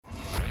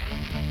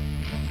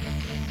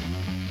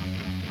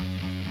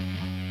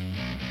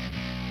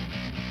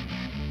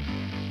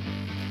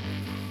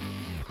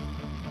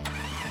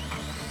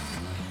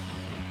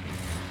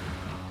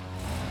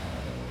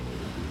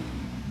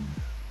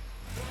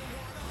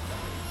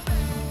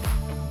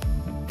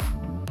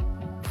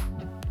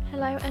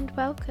Hello and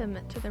welcome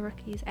to the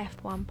Rookies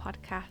F1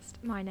 podcast.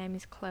 My name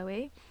is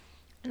Chloe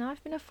and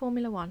I've been a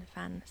Formula One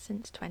fan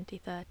since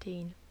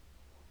 2013.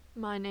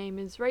 My name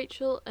is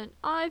Rachel and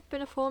I've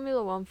been a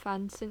Formula One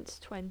fan since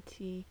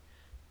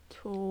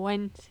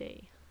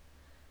 2020.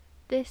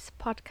 This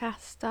podcast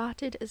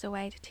started as a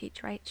way to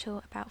teach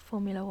Rachel about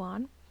Formula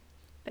One,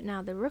 but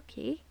now the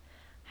rookie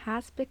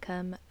has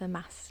become the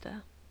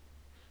master.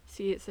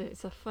 See, it's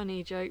a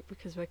funny joke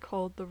because we're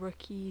called the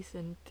Rookies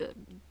and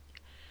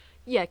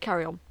yeah,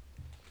 carry on.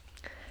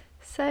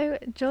 So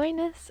join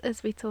us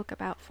as we talk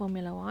about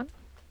Formula One.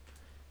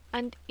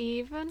 And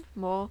even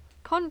more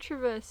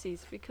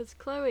controversies because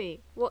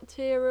Chloe, what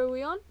tier are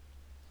we on?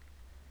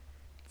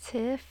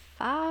 Tier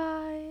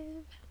 5.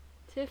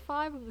 Tier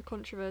 5 of the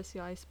controversy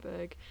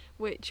iceberg,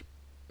 which,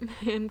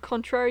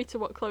 contrary to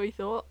what Chloe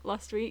thought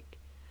last week,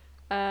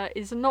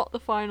 is not the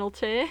final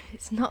tier.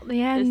 It's not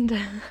the end.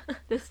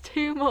 There's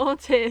 2 more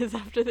tiers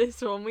after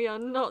this one. We are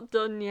not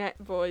done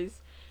yet, boys.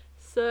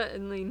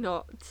 Certainly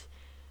not.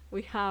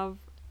 We have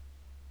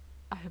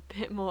a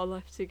bit more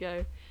left to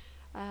go.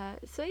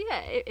 So yeah,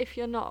 if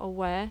you're not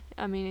aware,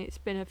 I mean, it's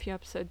been a few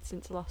episodes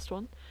since the last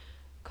one.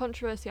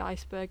 Controversy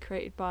Iceberg,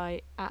 created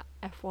by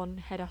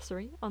 @F1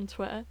 Headassery on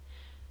Twitter,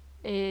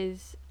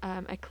 is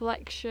a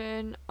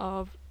collection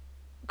of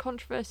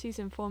controversies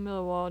in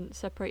Formula One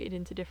separated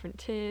into different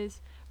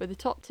tiers, with the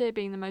top tier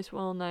being the most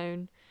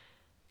well-known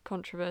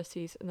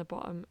controversies and the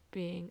bottom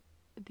being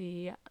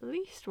the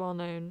least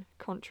well-known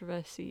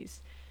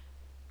controversies.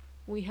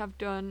 We have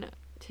done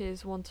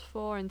tiers 1 to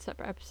 4 in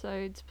separate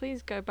episodes.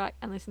 Please go back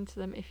and listen to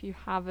them if you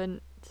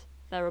haven't.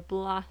 They're a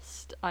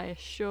blast, I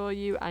assure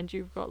you, and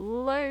you've got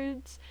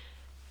loads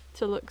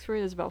to look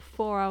through. There's about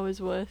 4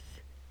 hours worth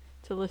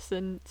to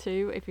listen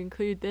to. If you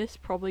include this,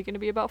 probably going to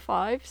be about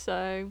 5,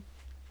 so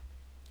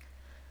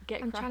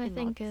get I'm cracking, trying to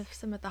think lads. of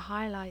some of the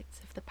highlights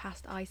of the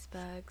past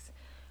icebergs.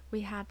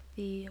 We had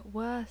the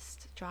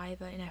worst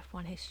driver in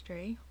F1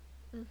 history.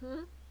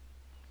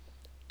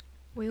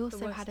 We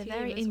also worst had a team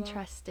very as well.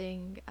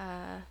 interesting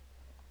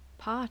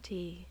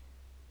party.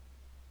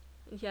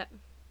 Yeah.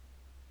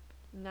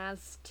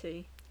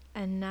 Nasty.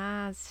 A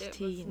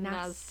nasty, It was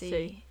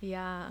nasty.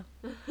 Yeah.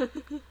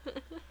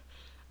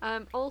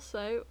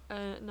 Also,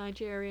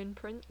 Nigerian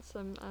Prince.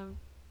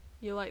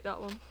 You like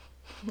that one?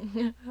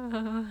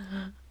 I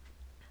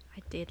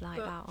did like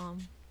that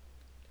one.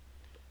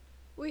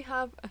 We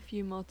have a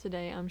few more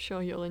today. I'm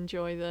sure you'll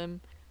enjoy them.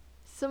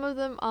 Some of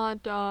them are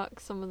dark,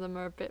 some of them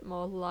are a bit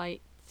more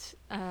light,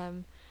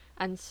 and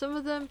some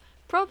of them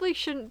probably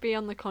shouldn't be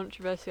on the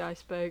controversy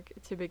iceberg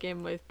to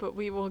begin with, but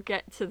we will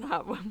get to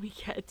that when we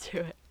get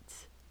to it.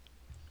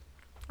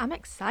 I'm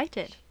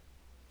excited.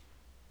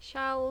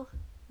 Shall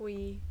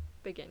we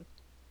begin?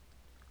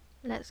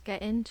 Let's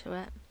get into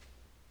it.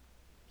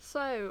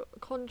 So,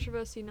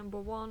 controversy number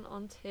 1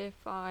 on tier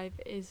 5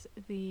 is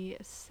the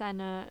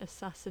Senna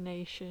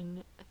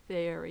assassination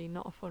theory.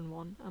 Not a fun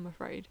one, I'm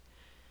afraid.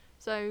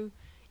 So,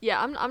 yeah,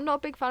 I'm not a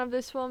big fan of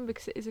this one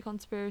because it is a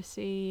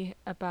conspiracy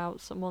about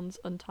someone's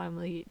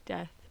untimely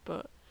death,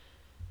 but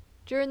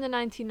during the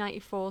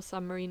 1994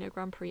 San Marino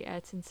Grand Prix,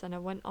 Ayrton Senna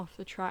went off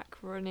the track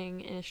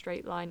running in a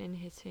straight line and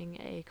hitting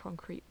a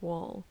concrete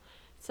wall.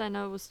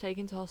 Senna was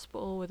taken to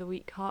hospital with a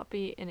weak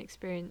heartbeat and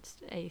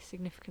experienced a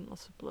significant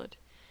loss of blood.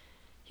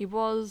 He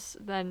was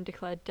then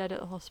declared dead at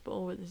the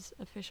hospital, with his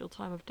official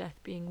time of death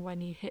being when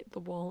he hit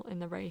the wall in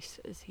the race,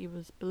 as he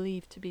was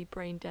believed to be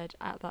brain dead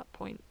at that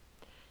point.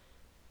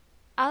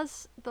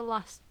 As the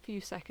last few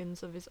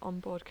seconds of his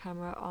onboard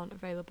camera aren't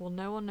available,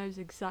 no one knows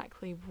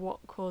exactly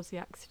what caused the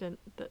accident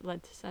that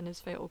led to Senna's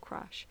fatal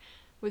crash,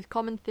 with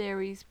common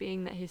theories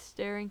being that his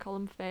steering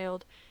column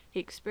failed, he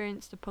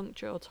experienced a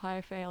puncture or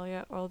tyre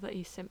failure, or that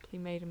he simply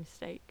made a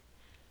mistake.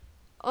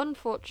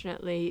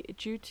 Unfortunately,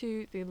 due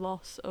to the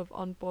loss of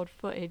onboard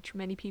footage,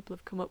 many people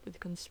have come up with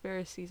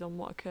conspiracies on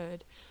what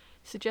occurred,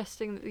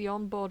 suggesting that the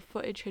onboard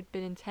footage had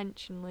been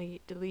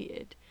intentionally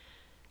deleted.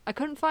 I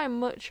couldn't find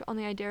much on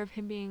the idea of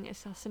him being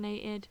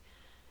assassinated,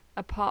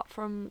 apart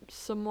from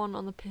someone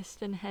on the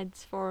Piston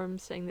Heads forum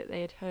saying that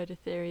they had heard a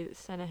theory that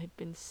Senna had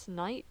been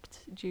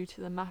sniped due to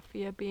the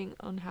mafia being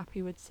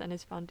unhappy with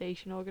Senna's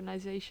foundation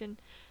organisation,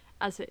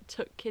 as it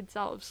took kids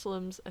out of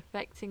slums,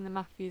 affecting the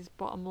mafia's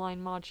bottom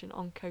line margin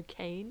on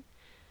cocaine.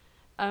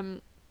 The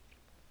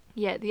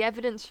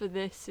evidence for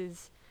this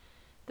is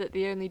that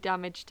the only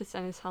damage to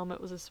Senna's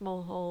helmet was a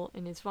small hole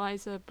in his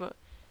visor, but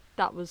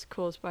that was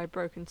caused by a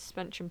broken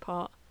suspension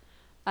part.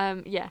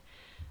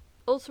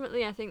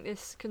 Ultimately, I think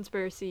this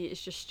conspiracy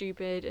is just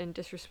stupid and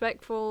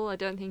disrespectful. I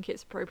don't think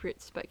it's appropriate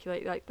to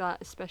speculate like that,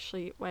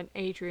 especially when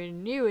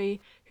Adrian Newey,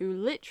 who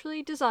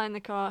literally designed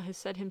the car, has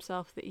said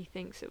himself that he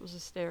thinks it was a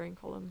steering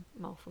column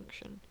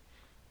malfunction.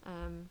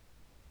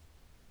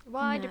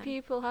 Why do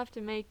people have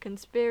to make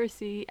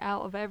conspiracy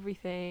out of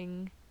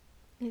everything?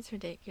 It's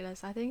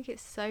ridiculous. I think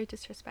it's so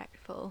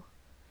disrespectful.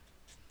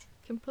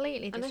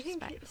 Completely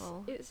disrespectful.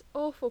 And I think it's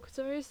awful because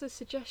there is the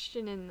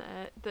suggestion in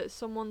there that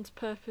someone's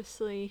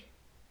purposely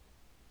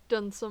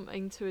done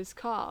something to his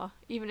car,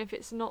 even if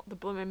it's not the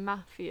blooming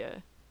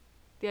mafia.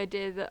 the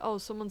idea that, oh,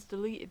 someone's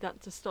deleted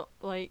that to stop,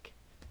 like,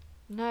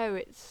 no,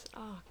 it's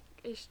a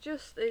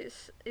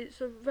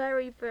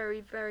very,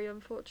 very, very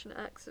unfortunate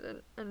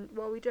accident, and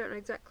while we don't know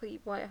exactly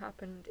why it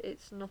happened,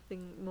 it's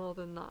nothing more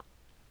than that.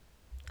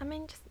 I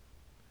mean,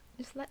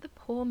 just let the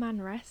poor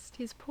man rest.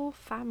 His poor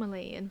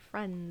family and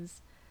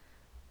friends.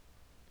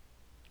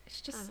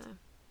 It's just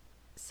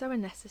so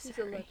unnecessary.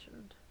 He's a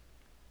legend.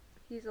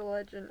 He's a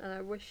legend, and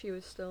I wish he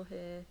was still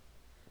here.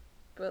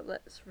 But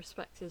let's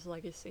respect his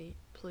legacy,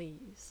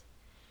 please.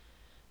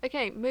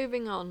 Okay,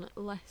 moving on.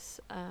 Less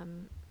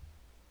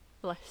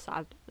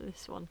sad,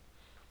 this one.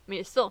 I mean,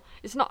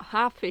 it's not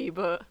happy,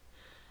 but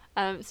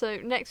so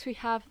next we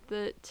have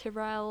the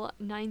Tyrrell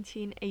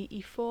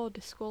 1984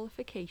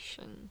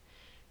 disqualification.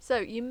 So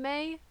you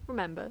may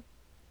remember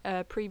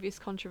a previous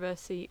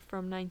controversy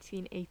from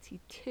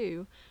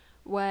 1982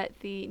 where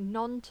the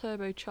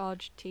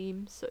non-turbocharged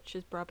teams such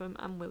as Brabham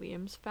and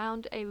Williams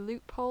found a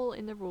loophole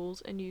in the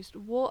rules and used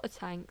water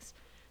tanks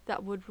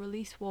that would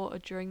release water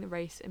during the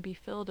race and be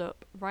filled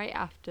up right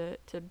after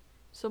to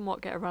somewhat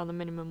get around the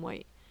minimum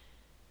weight.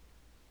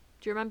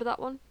 Do you remember that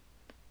one?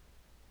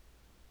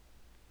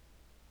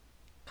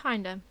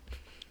 Kinda.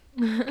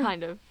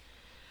 Kind of.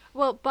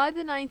 Well, by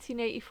the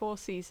 1984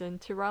 season,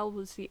 Tyrrell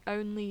was the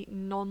only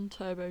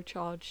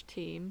non-turbocharged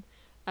team.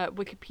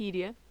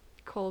 Wikipedia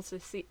calls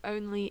this the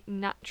only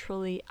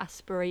naturally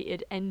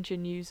aspirated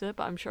engine user,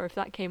 but I'm sure if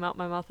that came out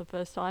my mouth the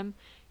first time,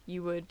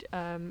 you would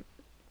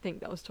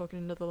think that I was talking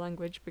another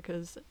language,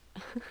 because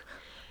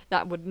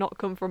that would not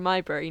come from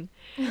my brain.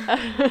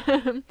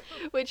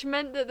 Which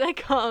meant that their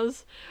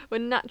cars were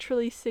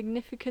naturally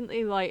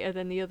significantly lighter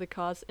than the other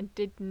cars and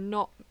did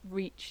not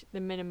reach the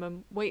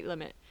minimum weight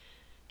limit.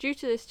 Due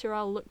to this,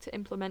 Tyrrell looked to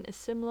implement a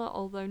similar,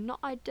 although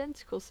not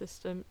identical,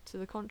 system to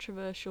the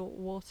controversial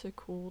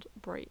water-cooled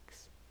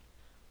brakes.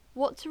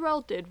 What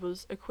Tyrrell did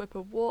was equip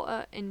a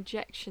water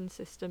injection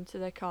system to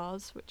their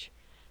cars, which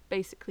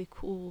basically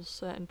cools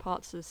certain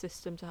parts of the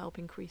system to help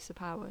increase the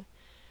power,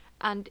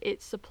 and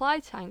its supply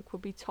tank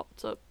would be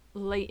topped up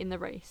late in the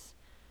race.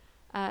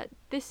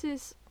 This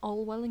is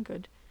all well and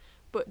good,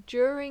 but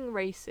during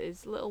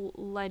races, little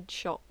lead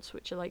shots,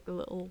 which are like the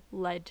little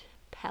lead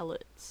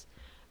pellets,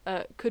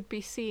 could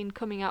be seen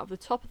coming out of the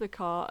top of the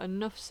car,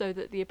 enough so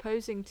that the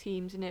opposing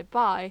teams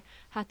nearby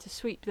had to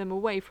sweep them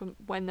away from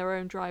when their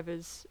own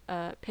drivers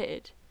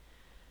pitted.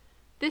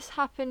 This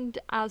happened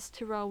as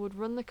Tyrrell would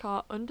run the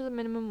car under the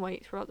minimum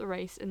weight throughout the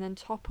race and then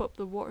top up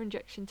the water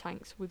injection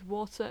tanks with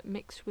water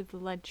mixed with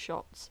lead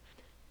shots.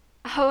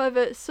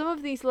 However, some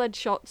of these lead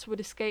shots would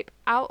escape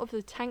out of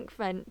the tank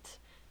vent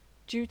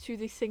due to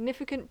the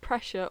significant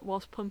pressure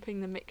whilst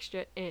pumping the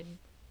mixture in.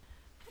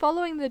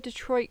 Following the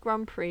Detroit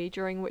Grand Prix,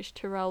 during which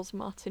Tyrrell's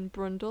Martin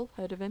Brundle,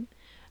 heard of him,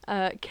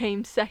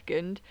 came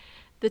second,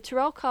 the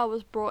Tyrrell car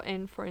was brought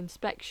in for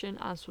inspection,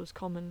 as was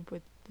common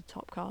with the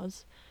top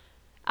cars.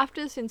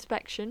 After this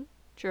inspection,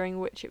 during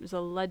which it was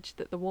alleged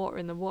that the water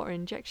in the water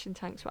injection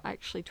tanks were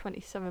actually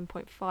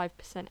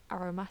 27.5%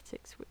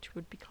 aromatics, which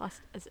would be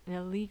classed as an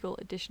illegal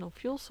additional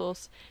fuel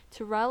source,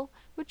 Tyrrell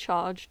were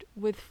charged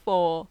with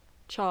 4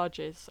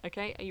 charges.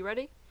 Okay, are you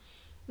ready?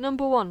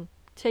 Number 1.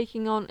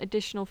 Taking on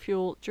additional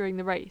fuel during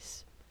the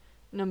race.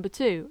 Number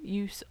 2,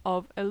 use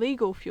of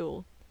illegal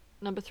fuel.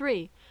 Number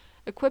 3,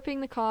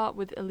 equipping the car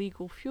with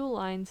illegal fuel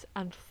lines.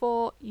 And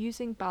 4,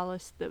 using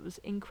ballast that was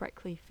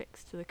incorrectly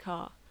fixed to the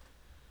car.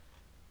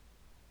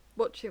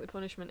 What do you think the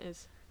punishment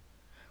is?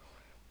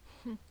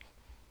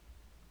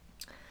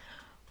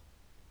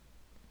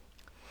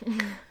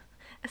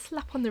 A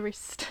slap on the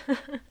wrist.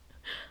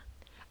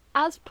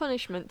 As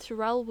punishment,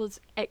 Tyrrell was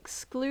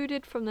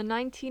excluded from the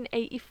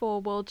 1984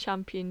 World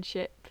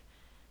Championship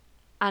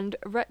and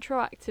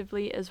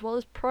retroactively as well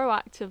as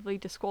proactively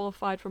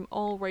disqualified from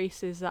all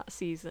races that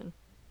season.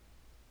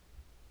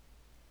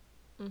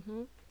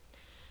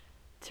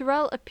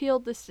 Tyrrell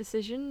appealed this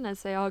decision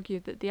as they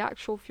argued that the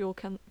actual fuel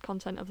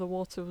content of the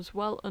water was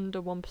well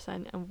under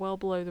 1% and well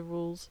below the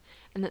rules,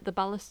 and that the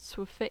ballasts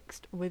were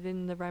fixed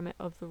within the remit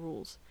of the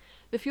rules.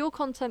 The fuel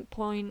content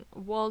point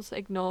was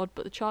ignored,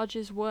 but the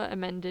charges were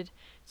amended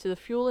to the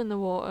fuel in the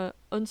water,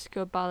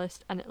 unsecured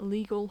ballast, and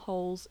illegal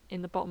holes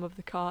in the bottom of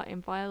the car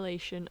in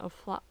violation of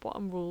flat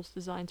bottom rules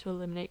designed to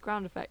eliminate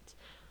ground effect,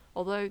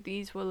 although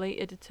these were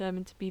later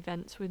determined to be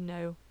vents with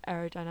no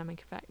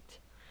aerodynamic effect.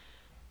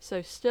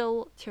 So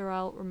still,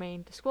 Tyrrell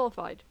remained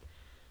disqualified.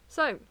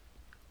 So,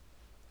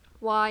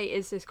 why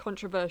is this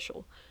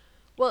controversial?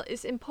 Well,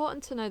 it's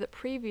important to know that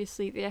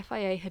previously the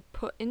FIA had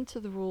put into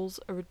the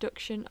rules a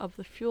reduction of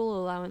the fuel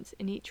allowance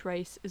in each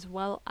race, as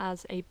well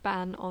as a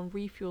ban on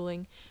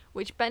refueling,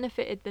 which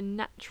benefited the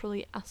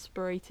naturally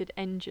aspirated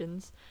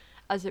engines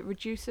as it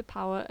reduced the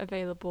power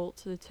available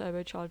to the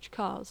turbocharged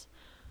cars.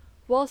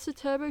 Whilst the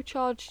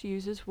turbocharged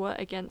users were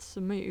against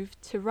the move,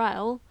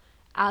 Tyrrell,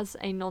 as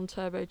a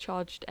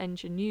non-turbocharged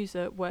engine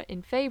user, were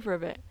in favour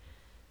of it.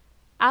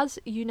 As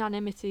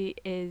unanimity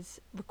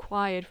is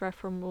required for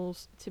F1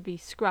 rules to be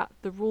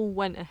scrapped, the rule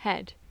went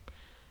ahead.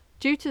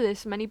 Due to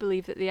this, many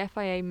believe that the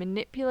FIA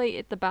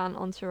manipulated the ban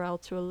on Tyrrell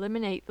to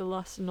eliminate the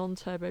last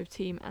non-turbo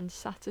team and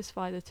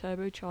satisfy the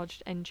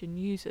turbocharged engine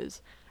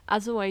users,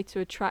 as a way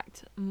to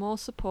attract more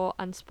support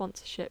and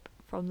sponsorship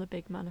from the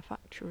big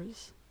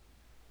manufacturers.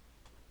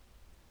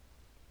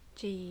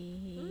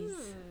 Jeez.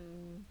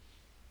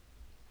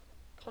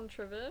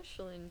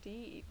 Controversial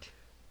indeed.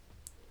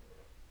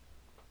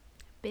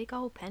 Big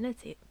old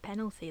penalty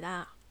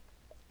that.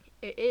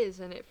 It is,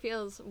 and it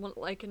feels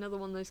like another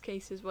one of those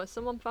cases where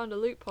someone found a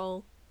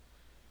loophole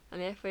and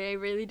the FIA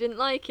really didn't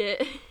like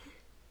it.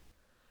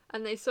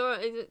 And they saw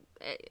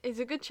it's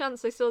a good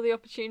chance they saw the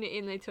opportunity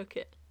and they took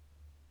it.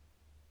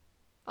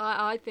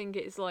 I think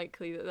it's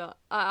likely that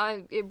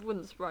it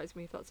wouldn't surprise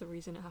me if that's the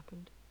reason it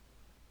happened.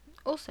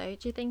 Also,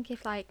 do you think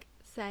if, like,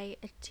 say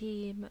a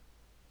team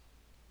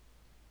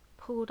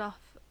pulled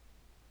off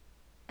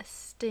a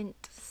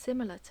stint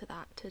similar to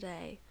that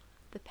today,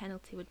 the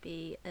penalty would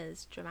be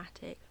as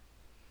dramatic?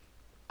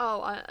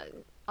 Oh,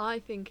 I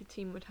think a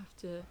team would have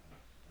to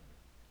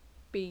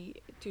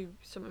do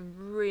something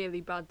really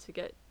bad to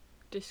get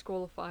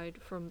disqualified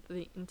from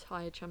the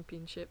entire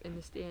championship in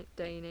this day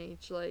and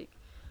age. Like,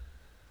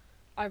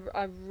 I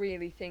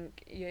really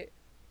think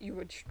you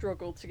would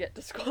struggle to get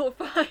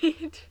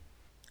disqualified.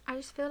 I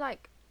just feel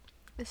like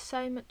there's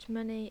so much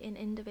money in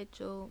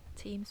individual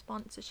team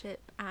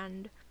sponsorship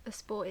and the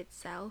sport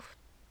itself.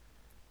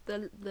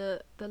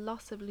 The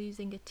loss of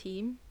losing a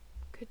team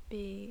would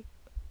be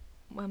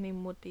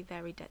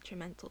very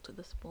detrimental to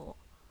the sport.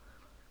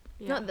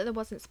 Yeah. Not that there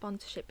wasn't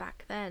sponsorship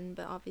back then,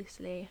 but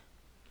obviously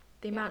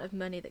the amount of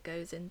money that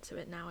goes into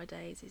it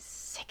nowadays is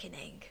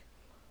sickening.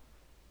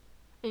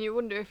 And you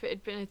wonder if it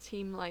had been a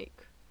team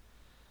like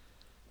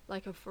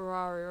a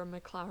Ferrari or a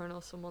McLaren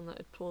or someone that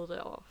had pulled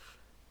it off,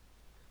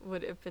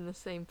 would it have been the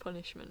same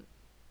punishment?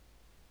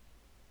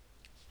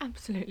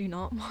 Absolutely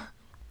not.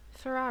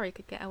 Ferrari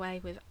could get away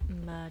with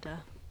murder.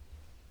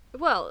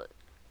 Well,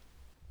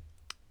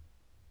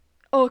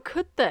 or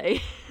could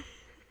they?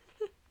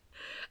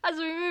 As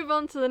we move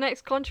on to the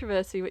next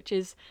controversy, which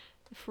is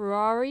the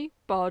Ferrari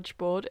barge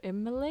board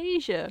in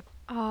Malaysia.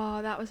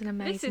 Oh, that was an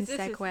amazing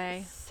segue.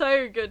 This is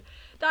so good.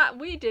 That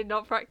we did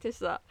not practice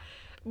that.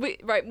 We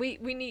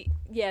need.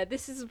 Yeah,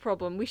 this is a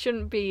problem. We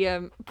shouldn't be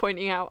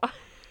pointing out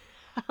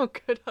how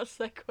good our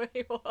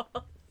segue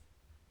was,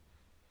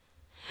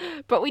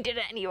 but we did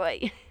it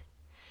anyway.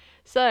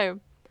 So,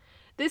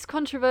 this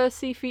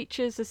controversy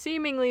features a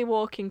seemingly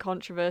walking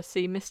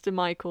controversy, Mr.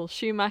 Michael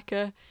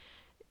Schumacher.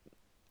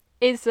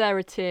 Is there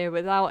a tier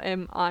without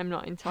him? I'm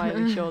not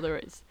entirely sure there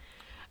is.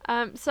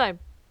 So,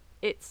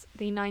 it's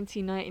the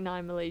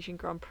 1999 Malaysian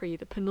Grand Prix,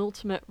 the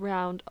penultimate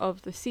round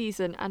of the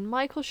season, and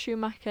Michael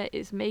Schumacher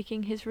is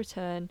making his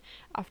return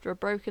after a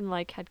broken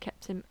leg had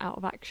kept him out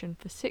of action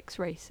for 6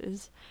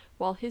 races,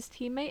 while his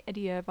teammate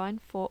Eddie Irvine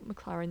fought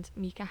McLaren's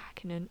Mika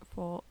Hakkinen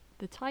for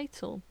the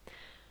title.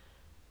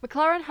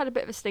 McLaren had a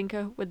bit of a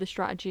stinker with the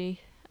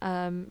strategy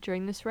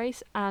during this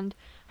race, and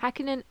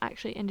Hakkinen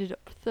actually ended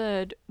up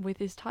 3rd, with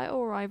his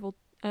title rival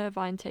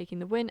Irvine taking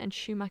the win and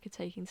Schumacher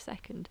taking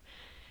 2nd.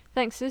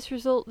 Thanks to this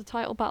result, the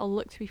title battle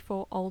looked to be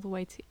fought all the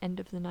way to the end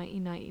of the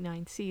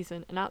 1999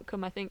 season, an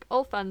outcome I think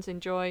all fans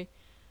enjoy.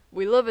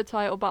 We love a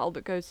title battle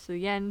that goes to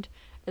the end,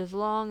 as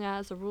long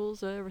as the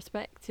rules are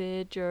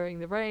respected during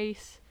the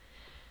race.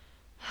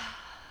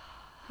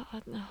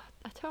 I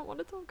don't want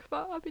to talk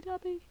about Abu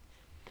Dhabi.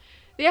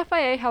 The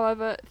FIA,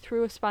 however,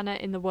 threw a spanner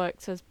in the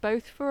works as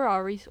both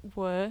Ferraris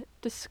were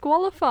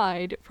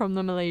disqualified from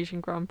the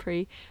Malaysian Grand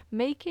Prix,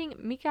 making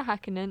Mika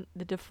Hakkinen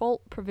the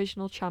default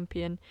provisional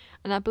champion,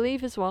 and I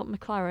believe as well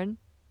McLaren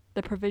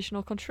the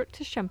provisional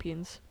constructors'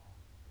 champions.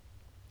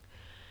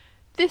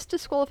 This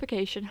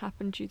disqualification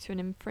happened due to an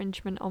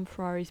infringement on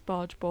Ferrari's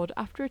barge board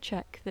after a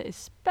check that is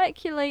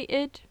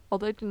speculated,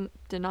 although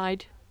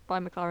denied by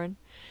McLaren,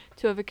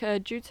 to have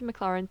occurred due to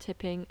McLaren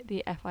tipping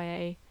the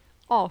FIA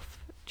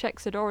off.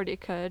 Checks had already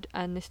occurred,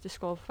 and this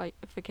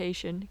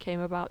disqualification came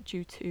about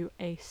due to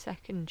a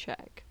second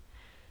check.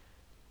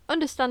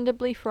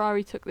 Understandably,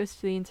 Ferrari took this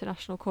to the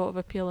International Court of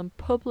Appeal and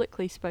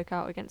publicly spoke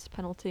out against the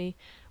penalty,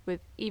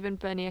 with even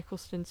Bernie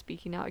Ecclestone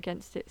speaking out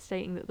against it,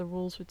 stating that the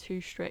rules were too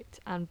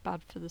strict and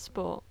bad for the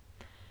sport.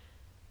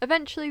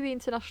 Eventually, the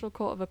International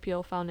Court of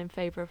Appeal found in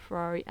favour of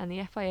Ferrari, and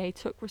the FIA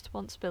took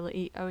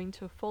responsibility owing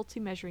to a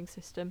faulty measuring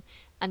system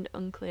and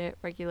unclear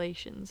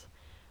regulations.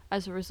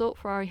 As a result,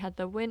 Ferrari had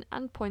their win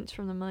and points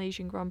from the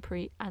Malaysian Grand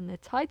Prix and their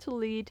title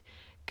lead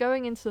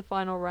going into the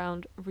final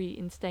round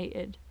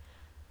reinstated.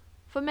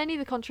 For many,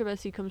 the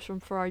controversy comes from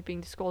Ferrari being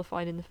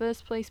disqualified in the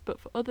first place, but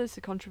for others, the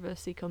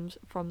controversy comes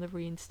from the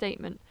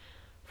reinstatement.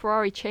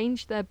 Ferrari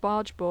changed their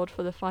barge board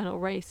for the final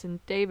race,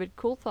 and David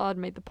Coulthard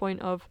made the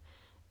point of,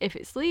 if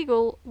it's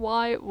legal,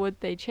 why would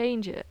they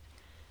change it?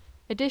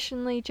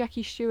 Additionally,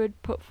 Jackie Stewart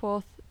put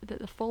forth that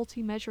the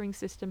faulty measuring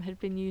system had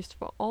been used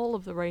for all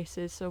of the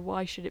races, so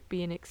why should it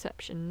be an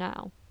exception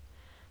now?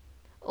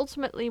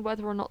 Ultimately,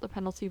 whether or not the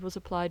penalty was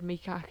applied,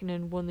 Mika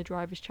Hakkinen won the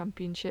Drivers'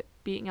 Championship,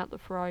 beating out the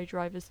Ferrari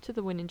drivers to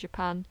the win in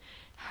Japan.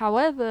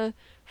 However,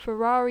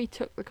 Ferrari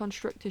took the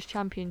Constructors'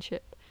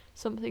 Championship,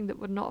 something that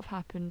would not have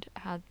happened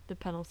had the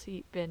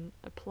penalty been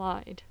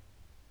applied.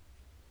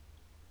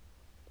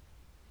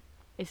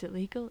 Is it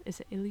legal? Is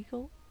it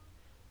illegal?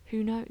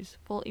 Who knows?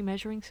 Faulty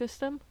measuring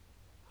system?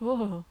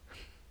 Oh.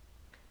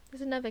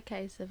 There's another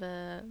case of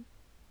a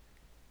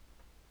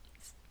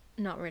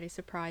not really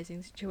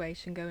surprising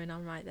situation going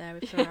on right there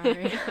with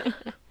Ferrari.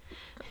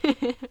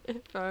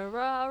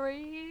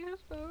 Ferrari.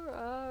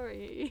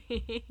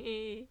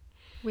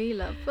 We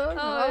love Oh,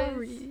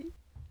 Ferrari.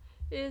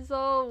 is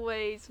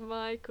always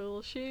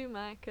Michael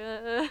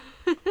Schumacher.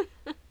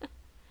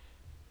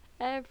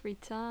 Every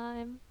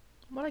time.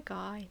 What a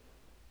guy.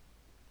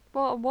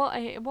 What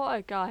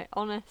a guy,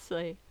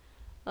 honestly.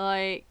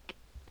 Like,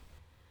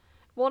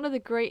 one of the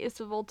greatest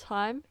of all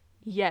time?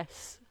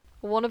 Yes.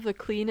 One of the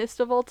cleanest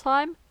of all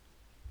time?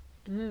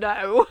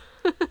 No.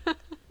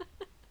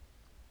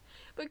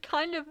 But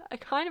kind of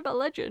a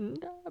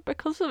legend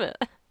because of it.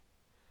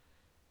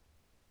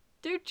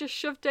 Dude just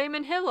shoved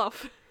Damon Hill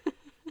off.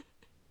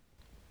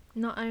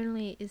 Not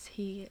only is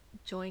he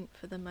joint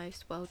for the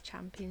most world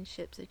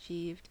championships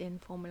achieved in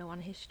Formula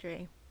One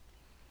history,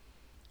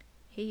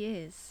 he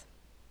is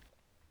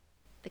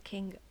the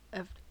king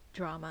of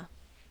drama.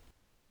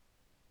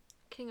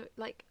 King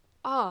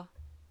of,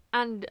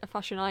 and a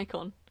fashion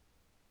icon.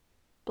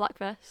 Black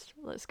vest,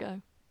 let's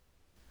go.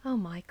 Oh,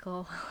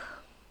 Michael.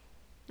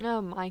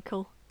 Oh,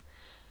 Michael.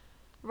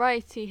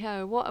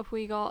 Righty-ho, what have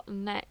we got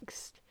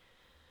next?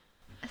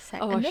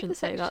 I shouldn't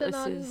say that. This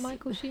on is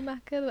Michael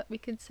Schumacher that we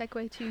could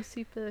segue to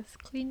super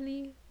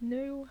cleanly?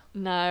 No?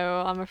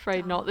 No, I'm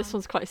afraid not. This Darn.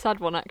 one's quite a sad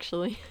one,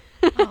 actually.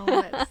 Oh,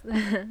 let's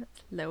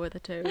lower the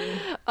tone.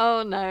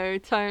 Oh no,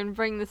 tone,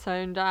 bring the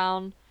tone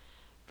down.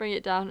 Bring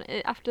it down.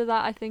 After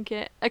that, I think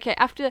it... Okay,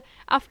 after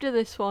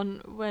this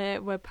one,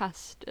 we're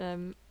past...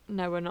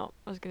 No, we're not.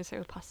 I was going to say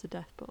we're past the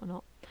death, but we're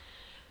not.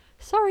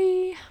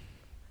 Sorry.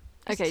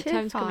 Okay,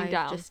 tone's coming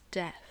down. Just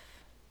death.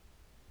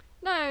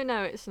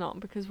 No, it's not,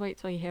 because wait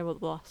till you hear what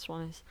the last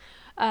one is.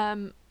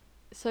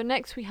 So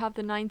next we have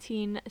the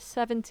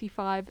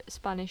 1975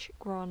 Spanish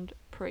Grand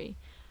Prix.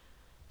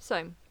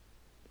 So,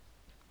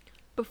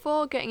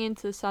 before getting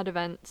into the sad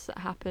events that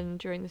happened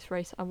during this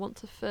race, I want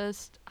to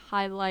first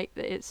highlight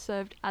that it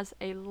served as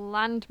a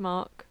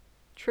landmark,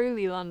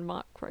 truly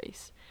landmark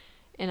race,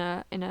 in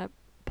a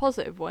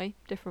positive way,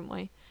 different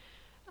way,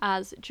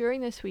 as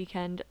during this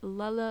weekend,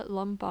 Lella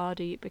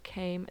Lombardi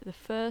became the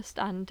first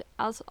and,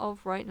 as of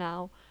right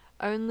now,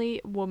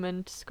 only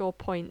woman to score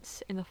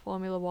points in the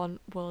Formula One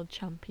World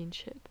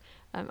Championship.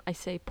 I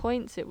say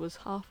points, it was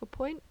half a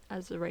point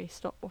as the race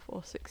stopped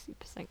before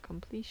 60%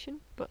 completion,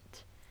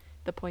 but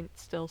the point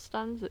still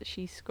stands that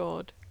she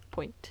scored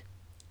point.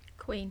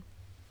 Queen.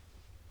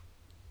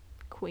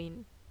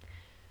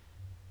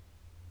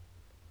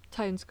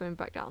 Tone's going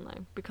back down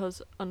though,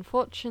 because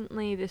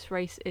unfortunately this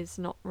race is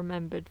not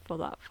remembered for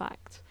that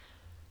fact.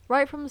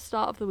 Right from the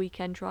start of the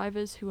weekend,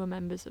 drivers who were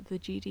members of the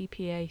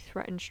GDPA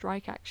threatened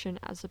strike action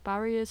as the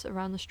barriers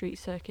around the street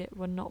circuit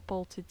were not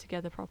bolted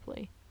together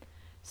properly.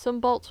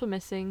 Some bolts were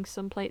missing,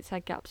 some plates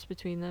had gaps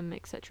between them,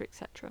 etc,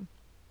 etc.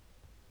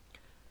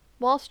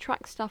 Whilst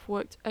track staff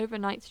worked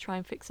overnight to try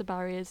and fix the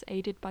barriers,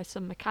 aided by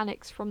some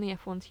mechanics from the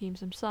F1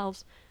 teams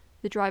themselves,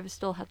 the drivers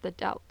still had their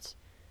doubts.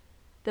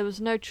 There was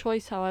no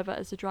choice, however,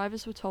 as the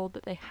drivers were told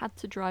that they had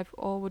to drive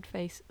or would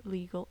face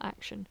legal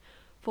action,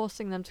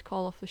 forcing them to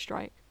call off the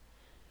strike.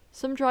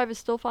 Some drivers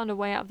still found a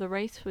way out of the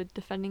race, with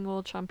defending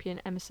world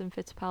champion Emerson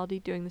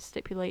Fittipaldi doing the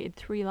stipulated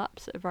 3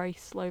 laps at a very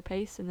slow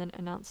pace and then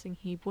announcing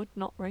he would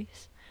not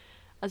race,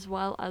 as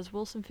well as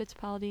Wilson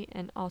Fittipaldi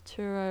and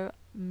Arturo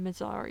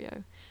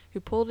Mazzario, who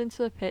pulled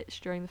into the pits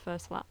during the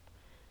first lap.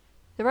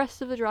 The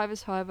rest of the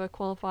drivers, however,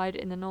 qualified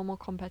in the normal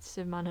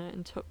competitive manner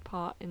and took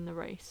part in the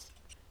race.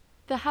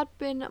 There had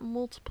been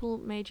multiple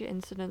major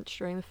incidents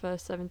during the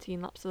first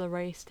 17 laps of the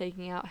race,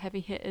 taking out heavy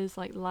hitters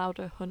like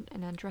Lauda, Hunt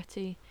and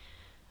Andretti,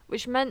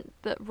 which meant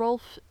that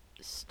Rolf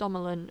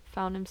Stommelen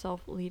found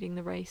himself leading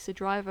the race, a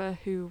driver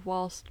who,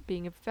 whilst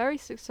being a very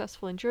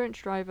successful endurance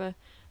driver,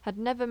 had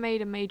never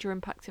made a major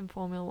impact in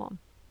Formula One.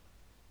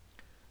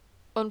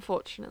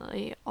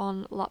 Unfortunately,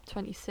 on lap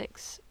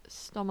 26,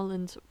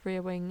 Stommelen's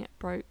rear wing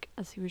broke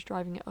as he was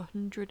driving at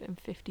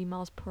 150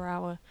 miles per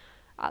hour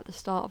at the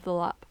start of the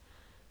lap,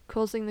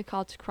 causing the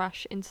car to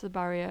crash into the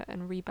barrier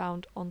and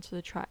rebound onto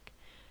the track,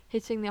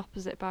 hitting the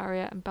opposite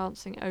barrier and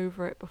bouncing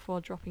over it before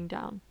dropping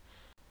down.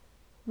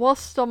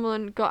 Whilst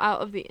Stommelen got out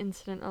of the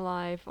incident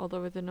alive,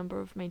 although with a number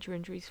of major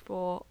injuries,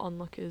 4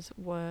 onlookers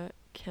were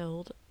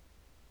killed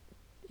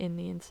in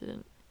the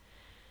incident.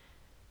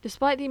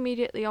 Despite the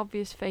immediately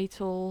obvious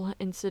fatal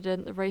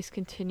incident, the race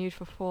continued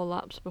for 4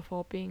 laps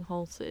before being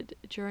halted,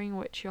 during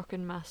which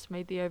Jochen Mass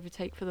made the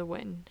overtake for the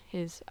win,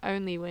 his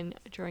only win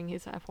during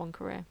his F1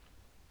 career.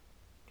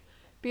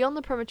 Beyond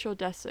the premature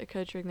deaths that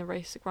occurred during the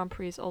race, the Grand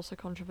Prix is also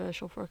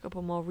controversial for a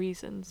couple more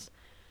reasons.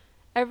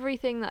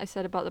 Everything that I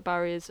said about the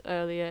barriers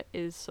earlier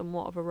is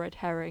somewhat of a red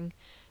herring.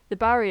 The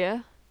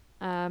barrier,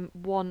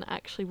 one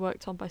actually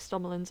worked on by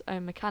Stommelen's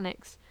own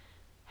mechanics,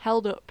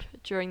 held up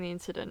during the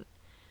incident.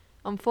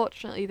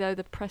 Unfortunately, though,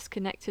 the press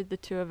connected the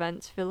two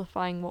events,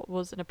 vilifying what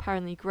was an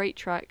apparently great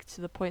track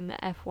to the point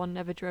that F1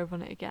 never drove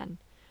on it again.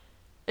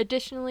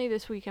 Additionally,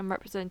 this weekend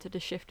represented a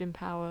shift in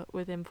power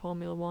within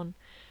Formula One.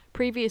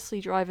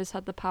 Previously, drivers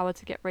had the power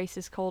to get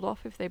races called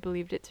off if they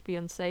believed it to be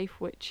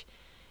unsafe, which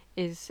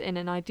is in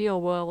an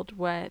ideal world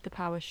where the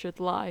power should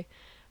lie.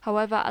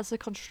 However, as the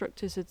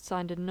constructors had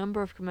signed a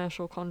number of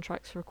commercial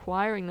contracts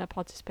requiring their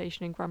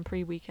participation in Grand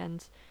Prix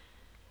weekends,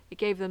 it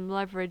gave them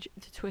leverage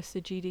to twist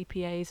the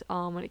GDPA's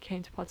arm when it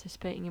came to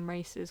participating in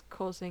races,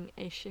 causing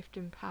a shift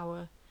in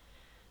power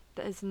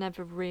that has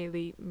never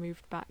really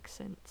moved back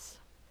since.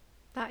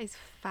 That is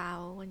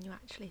foul when you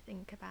actually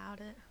think about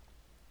it.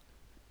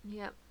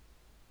 Yep.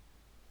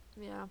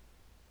 Yeah.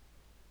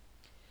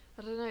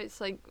 I don't know,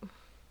 it's like...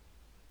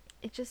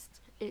 It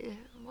just...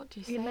 what do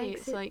you say?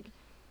 It's like...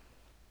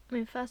 I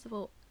mean, first of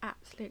all,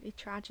 absolutely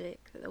tragic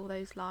that all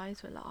those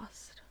lives were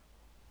lost.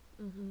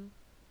 Mm-hmm.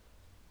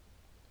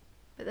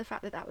 But the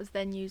fact that that was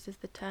then used as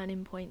the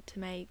turning point to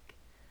make...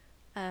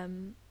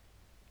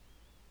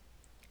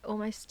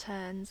 almost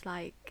turns,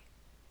 like,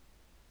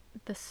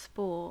 the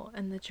sport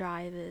and the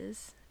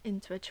drivers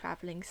into a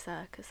travelling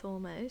circus,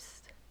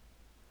 almost.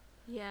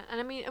 Yeah, and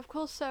I mean, of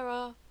course there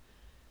are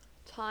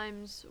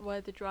times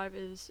where the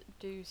drivers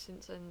do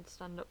since then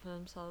stand up for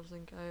themselves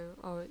and go,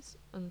 oh, it's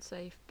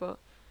unsafe, but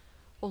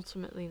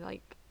ultimately,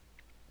 like,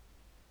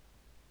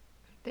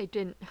 they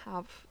didn't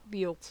have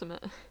the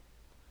ultimate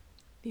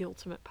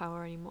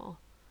power anymore.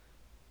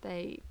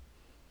 It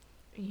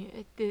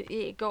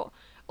got,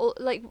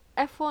 like,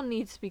 F1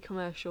 needs to be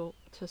commercial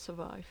to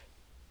survive.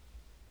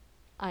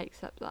 I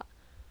accept that.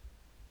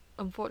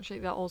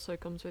 Unfortunately, that also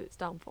comes with its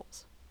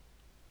downfalls,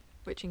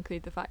 which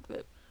include the fact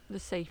that the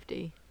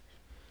safety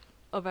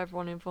of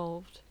everyone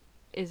involved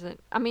isn't...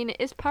 I mean, it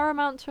is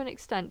paramount to an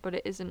extent, but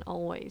it isn't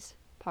always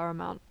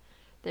paramount.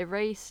 They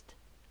raced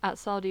at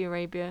Saudi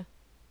Arabia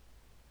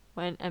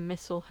when a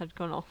missile had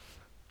gone off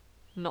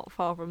not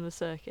far from the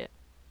circuit.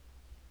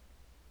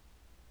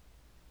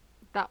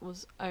 That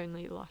was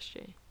only last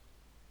year.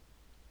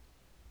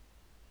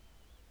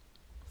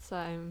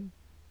 So...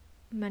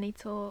 money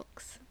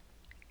talks,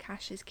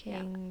 cash is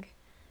king. Yeah.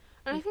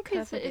 And I think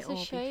it's a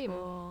shame.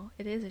 Before.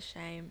 It is a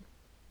shame.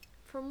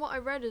 From what I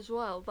read as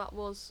well, that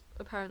was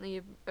apparently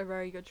a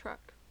very good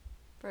track.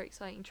 Very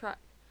exciting track.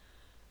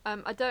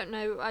 I don't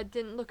know, I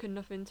didn't look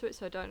enough into it,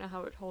 so I don't know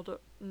how it would hold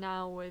up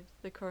now with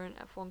the current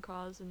F1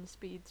 cars and the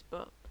speeds,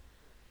 but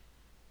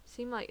it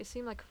seemed like a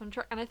fun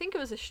track. And I think it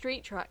was a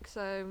street track,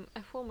 so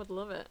F1 would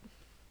love it.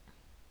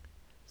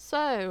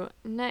 So,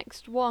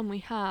 next one we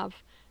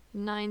have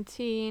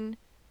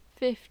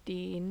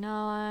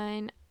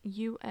 1959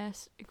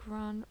 US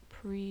Grand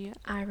Prix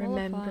I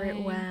remember it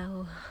qualifying.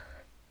 well.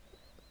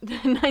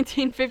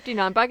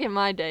 1959, back in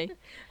my day.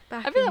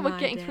 Back I feel in like we're my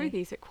getting day. through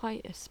these at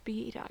quite a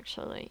speed,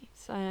 actually.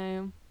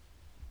 So,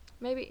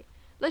 maybe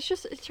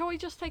shall we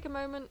just take a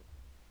moment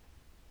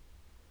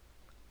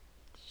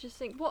to just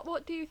think,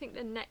 what do you think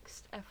the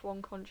next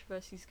F1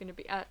 controversy is going to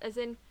be? As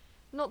in,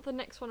 not the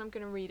next one I'm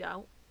going to read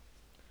out,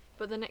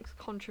 but the next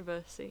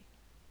controversy.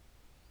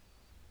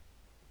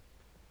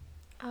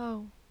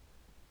 Oh.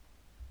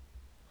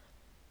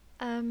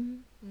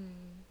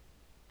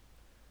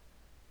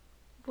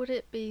 Would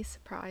it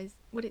surprise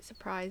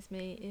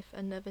me if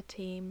another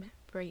team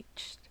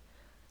breached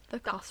the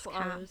That's cost what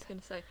cap I was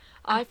going to say.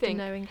 after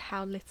knowing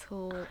how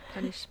little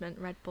punishment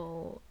Red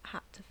Bull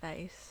had to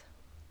face?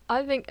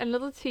 I think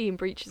another team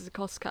breaches the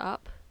cost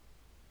cap,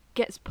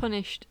 gets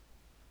punished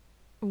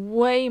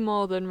way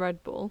more than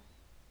Red Bull,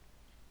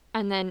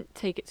 and then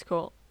take it to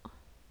court.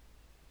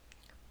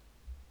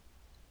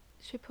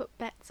 Should we put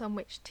bets on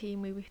which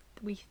team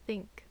we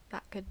think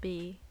that could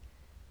be,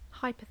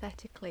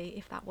 hypothetically,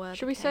 if that were the case?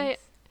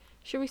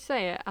 Should we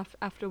say it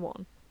after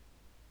one?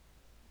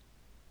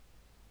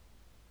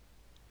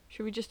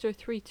 Should we just do a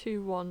 3,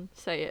 2, 1,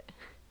 say it?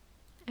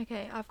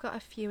 Okay, I've got a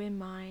few in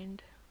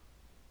mind.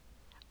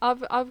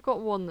 I've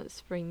got one that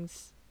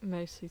springs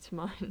mostly to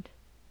mind.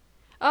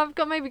 I've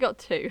maybe got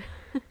two.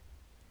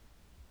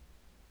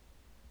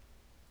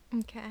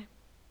 Okay.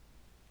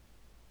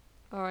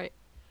 Alright.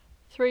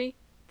 3,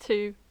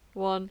 2,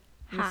 1,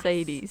 Haas.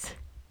 Mercedes.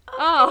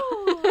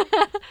 Oh!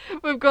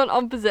 We've gone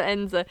opposite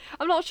ends there.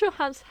 I'm not sure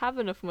Haas have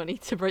enough money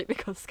to break the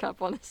cost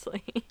cap,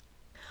 honestly.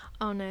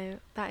 Oh no,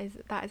 that is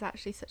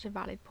actually such a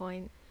valid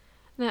point.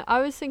 No, I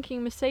was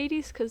thinking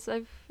Mercedes because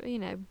they've,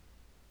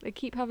 they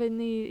keep having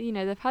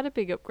they've had a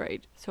big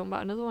upgrade. Talking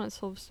about another one at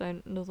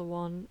Silverstone, another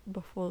one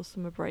before the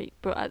summer break.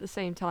 But at the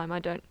same time, I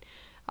don't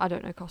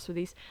know cost with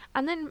these.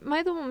 And then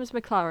my other one was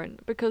McLaren,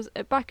 because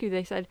at Baku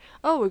they said,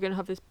 oh, we're going to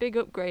have this big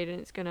upgrade and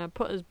it's going to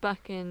put us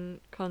back in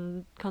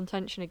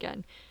contention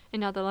again. And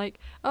now they're like,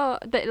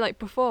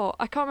 before,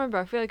 I can't remember,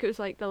 I feel like it was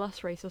like the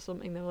last race or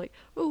something, they were like,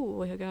 oh,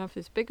 we're going to have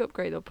this big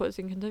upgrade, they'll put us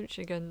in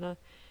contention again.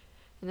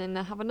 And then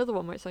they have another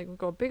one where it's like, we've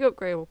got a big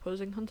upgrade, we'll put us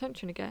in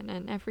contention again.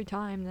 And every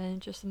time they're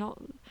just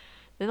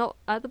they're not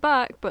at the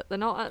back, but they're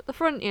not at the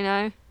front,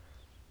 The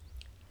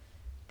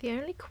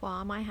only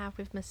qualm I have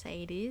with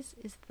Mercedes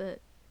is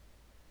that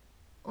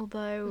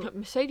although...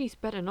 Mercedes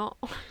better not.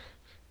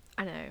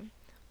 I know.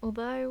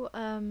 Although,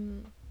 I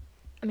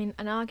mean,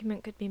 an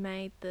argument could be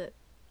made that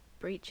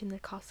breaching the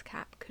cost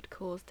cap could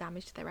cause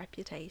damage to their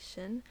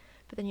reputation.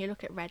 But then you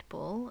look at Red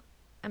Bull.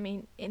 I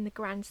mean, in the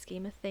grand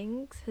scheme of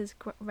things, has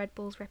Red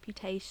Bull's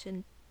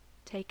reputation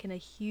taken a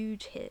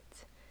huge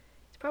hit?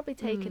 It's probably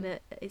taken a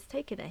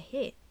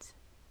hit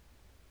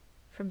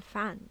from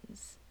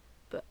fans,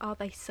 but are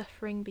they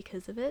suffering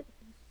because of it?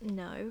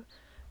 No.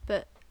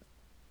 But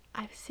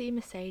I see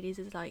Mercedes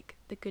as like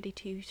the goody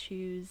two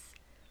shoes.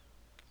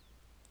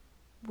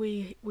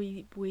 We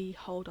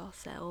hold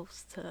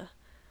ourselves to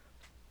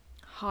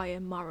higher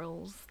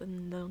morals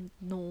than the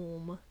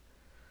norm.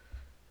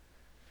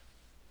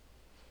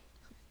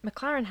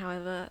 McLaren,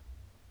 however,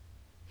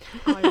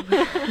 I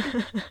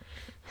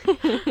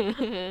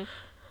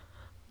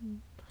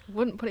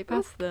wouldn't put it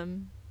past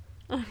them.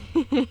 And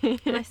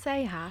I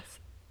say Haas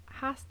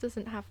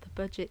doesn't have the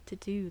budget to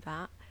do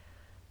that.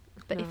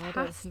 But No, if I don't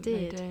Haas think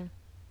did, they do.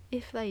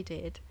 if they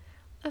did,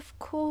 of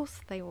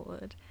course they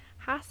would.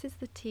 Haas is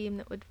the team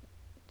that would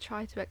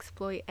try to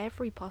exploit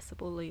every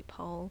possible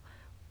loophole.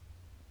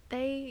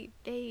 They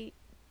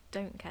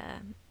don't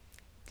care.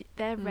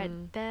 They're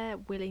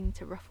willing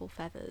to ruffle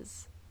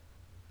feathers.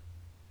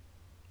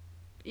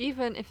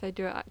 Even if they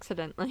do it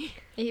accidentally.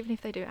 Even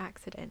if they do it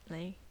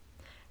accidentally.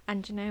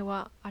 And you know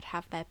what? I'd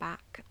have their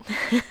back.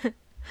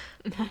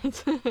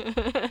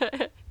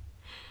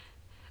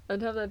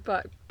 I'd have their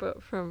back,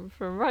 but from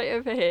right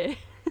over here.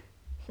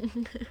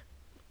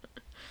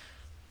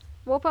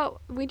 What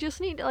about, we just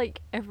need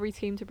like every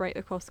team to break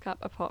the cost cap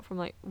apart from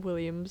like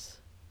Williams.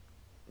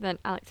 Then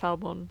Alex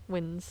Albon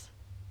wins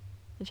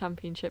the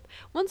championship.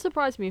 Wouldn't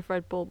surprise me if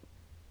Red Bull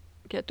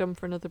get done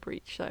for another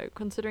breach though,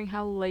 considering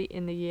how late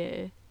in the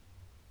year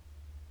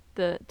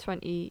the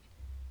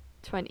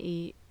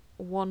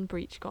 2021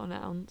 breach got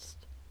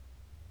announced.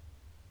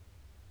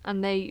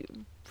 And they,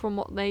 from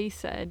what they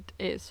said,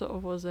 it sort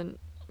of wasn't,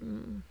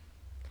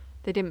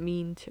 they didn't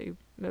mean to.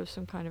 There was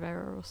some kind of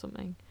error or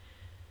something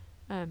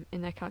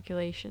in their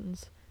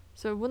calculations.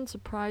 So it wouldn't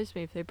surprise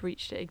me if they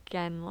breached it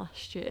again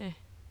last year.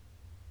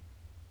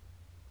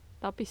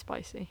 That'd be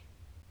spicy.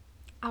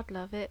 I'd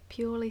love it,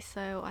 purely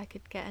so I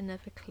could get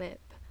another clip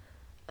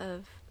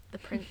of the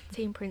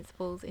team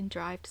principals in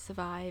Drive to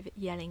Survive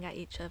yelling at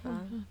each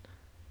other.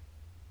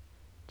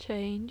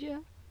 Change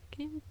your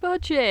fucking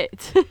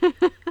budget.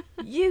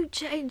 You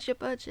change your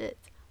budget.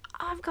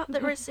 I've got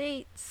the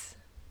receipts.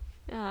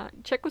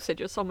 Check said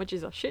your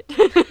sandwiches are shit.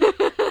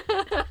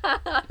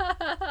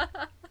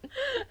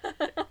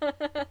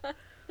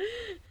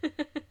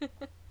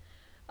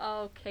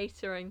 Oh,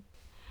 catering.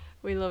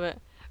 We love it.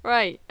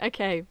 Right,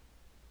 okay.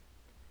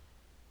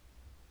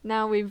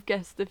 Now we've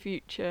guessed the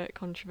future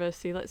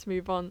controversy. Let's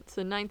move on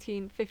to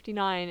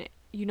 1959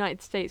 United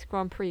States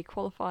Grand Prix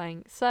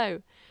qualifying.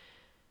 So,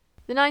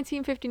 the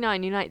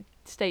 1959 United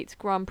States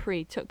Grand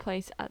Prix took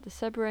place at the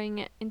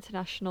Sebring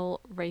International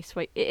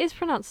Raceway. It is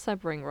pronounced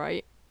Sebring,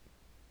 right?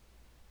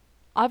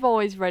 I've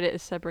always read it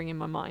as Sebring in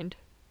my mind.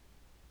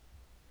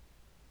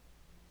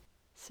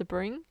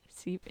 Sebring?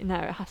 No,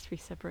 it has to be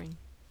Sebring.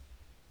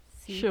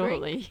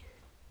 Surely.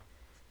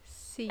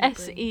 Sebring.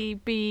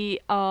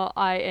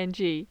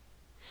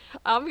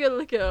 I'm gonna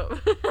look it up.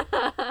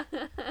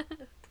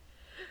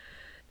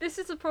 This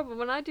is a problem.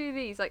 When I do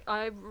these, like,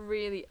 I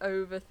really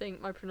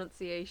overthink my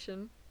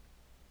pronunciation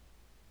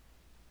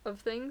of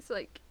things.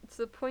 Like, to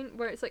the point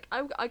where it's like,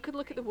 I could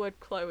look at the word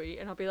Chloe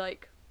and I'll be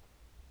like...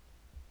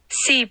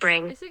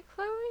 Sebring. Is it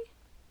Chloe?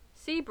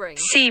 Sebring.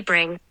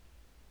 Sebring.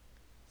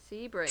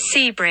 Sebring.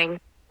 Sebring.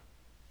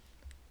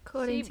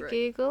 According to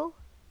Google,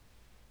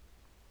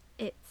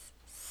 it's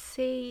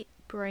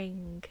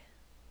Sebring.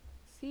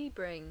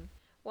 Sebring.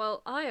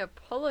 Well, I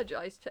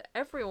apologise to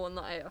everyone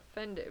that I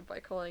offended by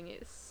calling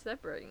it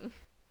Sebring.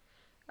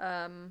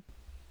 I'm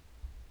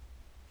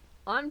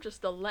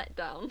just a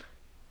letdown.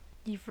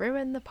 You've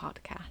ruined the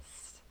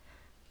podcast.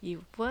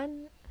 You've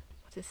won.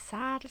 What a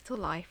sad little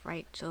life,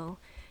 Rachel.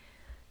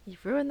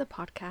 You've ruined the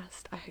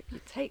podcast. I hope you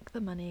take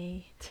the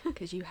money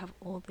because you have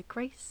all the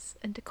grace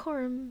and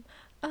decorum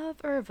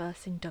of a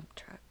reversing dump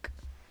truck.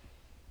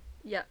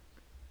 Yeah.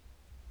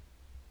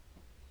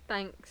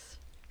 Thanks.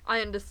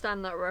 I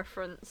understand that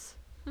reference.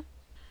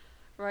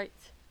 Right.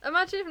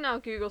 Imagine if now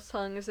Google's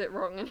telling us it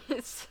wrong and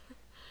it's...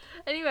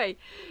 Anyway,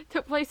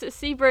 took place at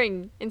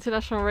Sebring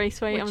International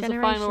Raceway and was the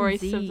final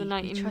race of the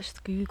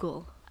trust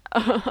Google.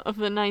 of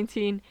the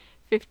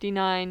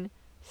 1959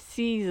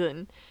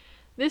 season.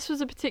 This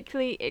was a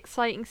particularly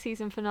exciting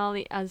season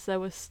finale as there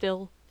were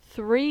still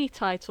 3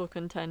 title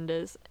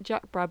contenders: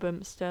 Jack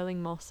Brabham,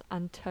 Sterling Moss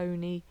and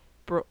Tony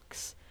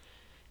Brooks.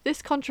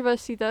 This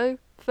controversy, though,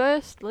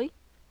 firstly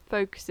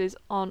focuses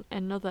on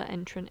another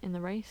entrant in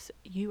the race,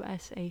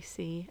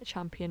 USAC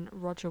champion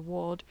Roger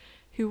Ward,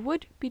 who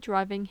would be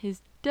driving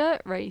his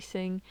dirt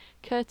racing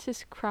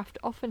Curtis Kraft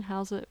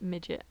Offenhauser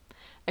Midget,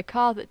 a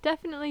car that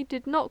definitely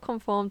did not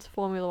conform to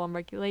Formula One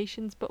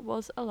regulations but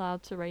was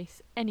allowed to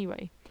race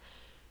anyway.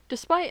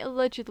 Despite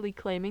allegedly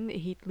claiming that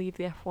he'd leave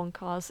the F1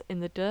 cars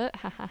in the dirt,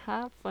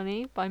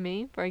 funny by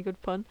me, very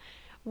good pun,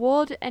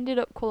 Ward ended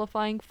up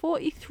qualifying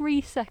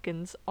 43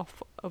 seconds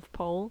off of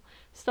pole,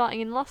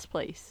 starting in last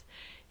place.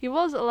 He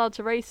was allowed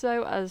to race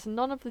though, as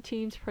none of the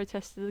teams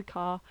protested the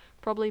car,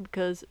 probably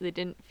because they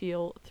didn't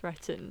feel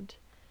threatened.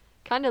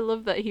 Kind of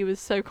love that he was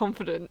so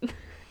confident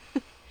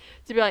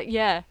to be like,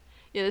 yeah,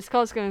 this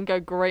car's going to go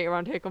great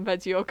around here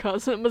compared to your car.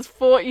 So it was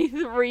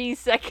 43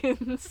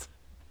 seconds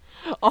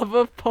off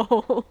of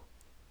pole.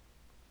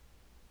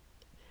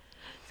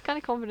 It's the kind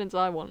of confidence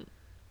I want.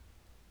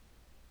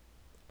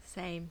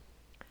 Same,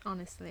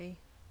 honestly.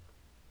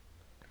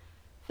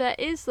 There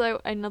is, though,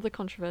 another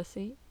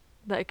controversy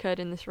that occurred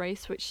in this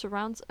race, which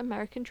surrounds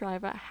American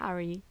driver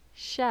Harry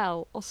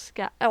Schell, or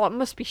Skell. Oh, it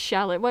must be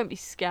Schell. It won't be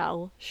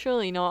Skell.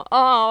 Surely not.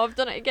 Oh, I've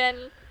done it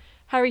again.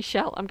 Harry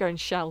Schell. I'm going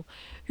Schell,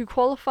 who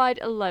qualified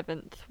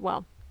 11th.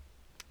 Well,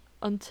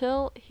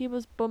 until he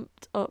was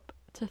bumped up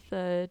to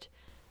 3rd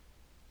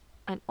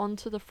and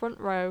onto the front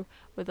row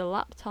with a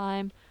lap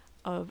time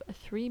of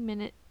 3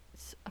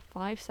 minutes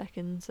 5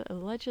 seconds that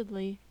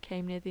allegedly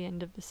came near the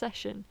end of the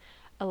session.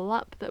 A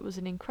lap that was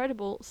an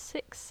incredible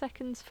 6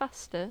 seconds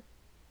faster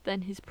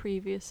than his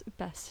previous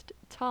best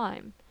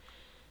time.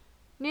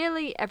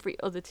 Nearly every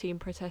other team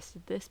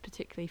protested this,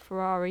 particularly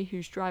Ferrari,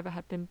 whose driver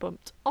had been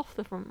bumped off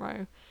the front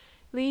row,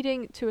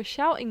 leading to a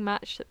shouting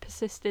match that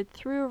persisted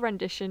through a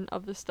rendition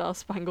of the Star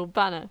Spangled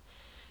Banner.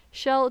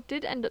 Schell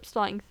did end up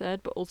starting 3rd,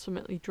 but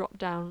ultimately dropped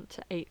down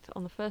to 8th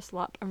on the first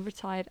lap and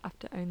retired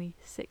after only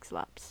 6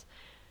 laps.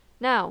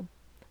 Now,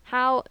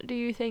 how do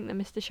you think that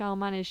Mr. Schell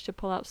managed to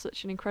pull out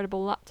such an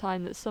incredible lap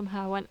time that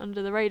somehow went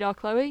under the radar,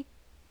 Chloe?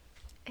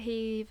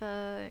 He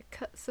either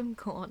cut some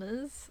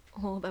corners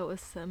or there was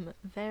some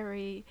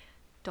very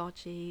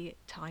dodgy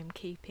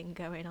timekeeping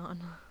going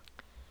on.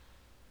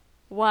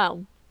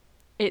 Well,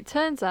 it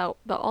turns out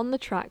that on the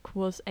track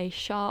was a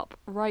sharp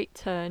right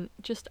turn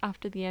just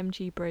after the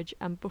MG bridge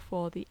and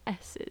before the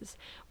S's,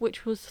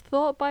 which was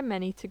thought by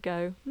many to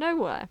go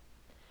nowhere.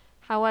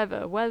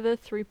 However, whether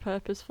through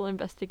purposeful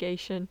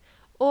investigation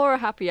or a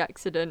happy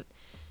accident,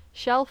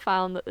 Schell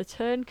found that the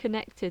turn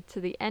connected to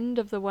the end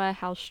of the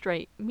warehouse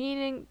straight,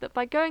 meaning that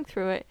by going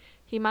through it,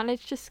 he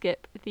managed to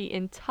skip the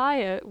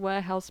entire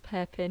warehouse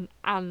hairpin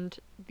and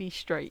the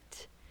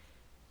straight.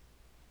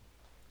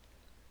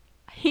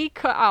 He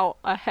cut out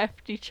a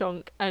hefty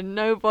chunk and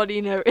nobody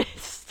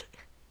noticed.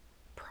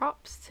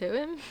 Props to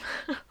him.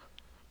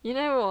 You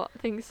know what?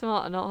 Think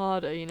smarter, not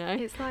harder, you know?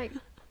 It's like,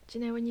 do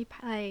you know when you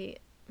play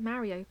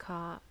Mario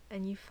Kart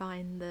and you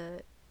find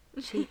the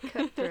cheat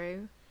cut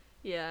through?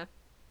 Yeah.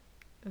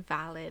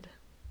 Valid.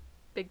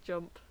 Big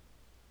jump.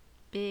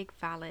 Big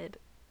valid.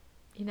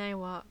 You know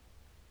what?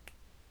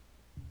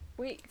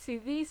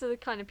 These are the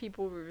kind of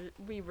people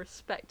we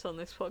respect on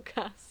this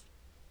podcast.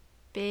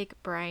 Big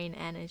brain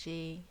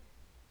energy.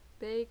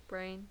 Big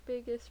brain,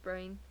 biggest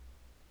brain.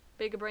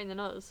 Bigger brain than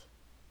us.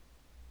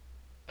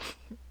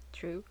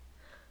 True.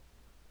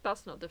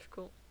 That's not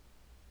difficult.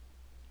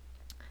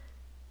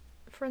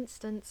 For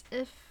instance,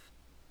 if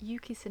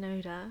Yuki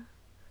Tsunoda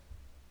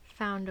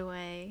found a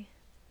way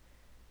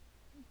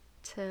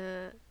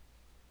to...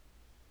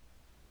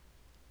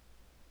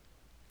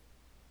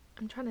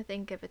 I'm trying to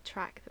think of a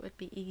track that would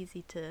be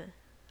easy to...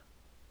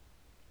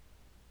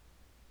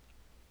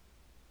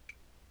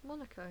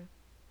 Monaco.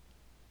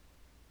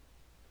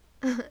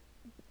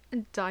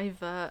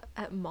 divert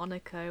at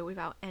Monaco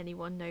without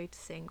anyone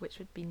noticing, which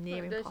would be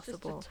near impossible.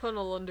 There's just a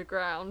tunnel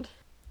underground.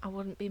 I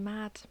wouldn't be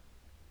mad.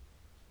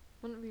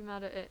 Wouldn't be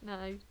mad at it,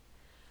 no.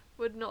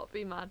 Would not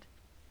be mad.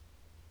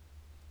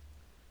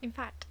 In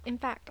fact,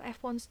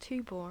 F1's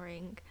too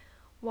boring.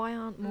 Why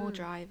aren't more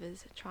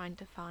drivers trying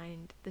to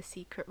find the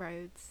secret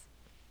roads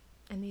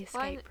and the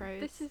escape roads?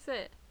 This is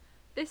it.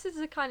 This is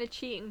the kind of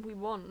cheating we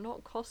want,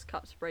 not cost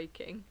caps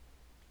breaking.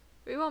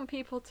 We want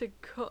people to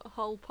cut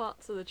whole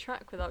parts of the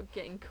track without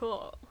getting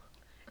caught.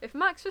 If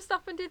Max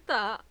Verstappen did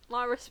that,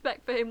 my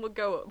respect for him would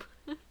go up.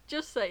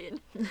 Just saying.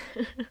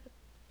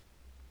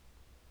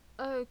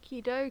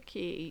 Okie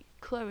dokie.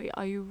 Chloe,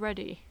 are you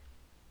ready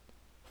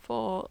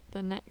for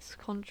the next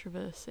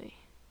controversy?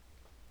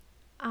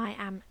 I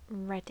am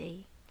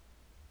ready.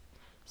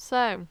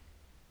 So,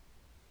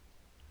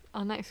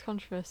 our next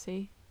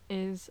controversy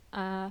is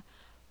Juan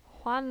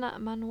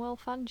Manuel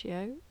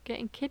Fangio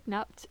getting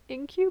kidnapped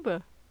in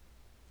Cuba.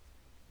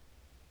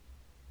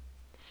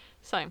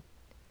 So,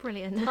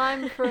 Brilliant.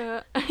 time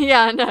for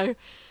yeah, I know.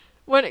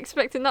 Weren't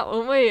expecting that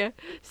one, were you?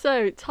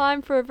 So,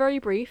 time for a very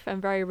brief and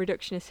very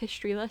reductionist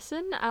history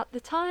lesson. At the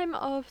time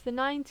of the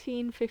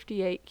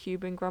 1958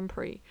 Cuban Grand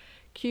Prix,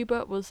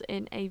 Cuba was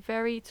in a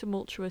very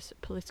tumultuous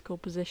political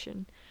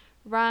position,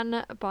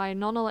 ran by a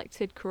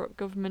non-elected corrupt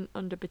government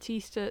under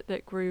Batista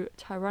that grew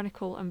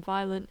tyrannical and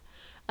violent,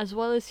 as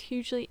well as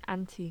hugely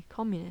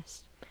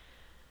anti-communist.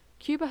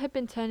 Cuba had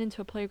been turned into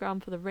a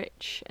playground for the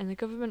rich, and the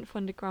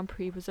government-funded Grand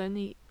Prix was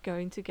only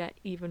going to get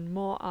even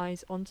more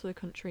eyes onto the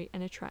country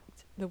and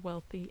attract the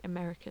wealthy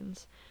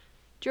Americans.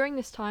 During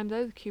this time,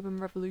 though, the Cuban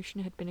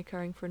Revolution had been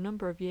occurring for a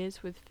number of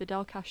years, with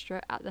Fidel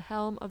Castro at the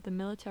helm of the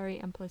military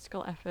and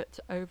political effort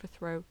to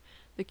overthrow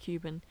the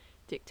Cuban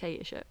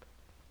dictatorship.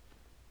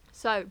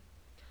 So,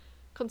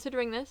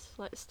 Considering this,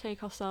 let's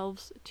take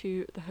ourselves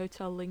to the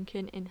Hotel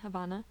Lincoln in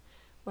Havana,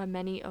 where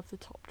many of the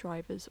top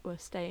drivers were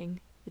staying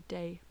the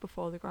day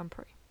before the Grand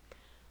Prix.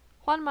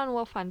 Juan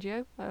Manuel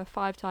Fangio, a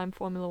 5-time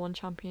Formula One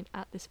champion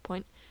at this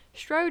point,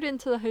 strode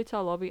into the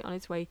hotel lobby on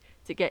his way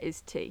to get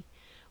his tea,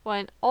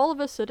 when all of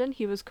a sudden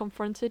he was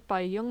confronted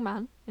by a young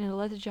man in a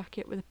leather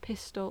jacket with a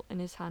pistol in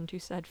his hand who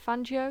said,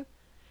 "Fangio,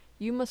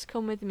 you must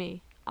come with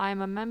me. I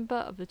am a member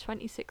of the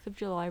 26th of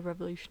July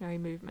Revolutionary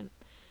Movement."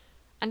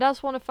 And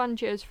as one of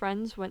Fangio's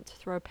friends went to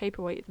throw a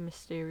paperweight at the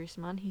mysterious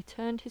man, he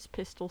turned his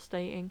pistol,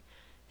 stating,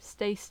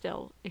 "Stay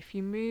still. If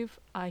you move,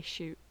 I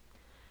shoot."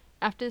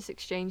 After this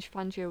exchange,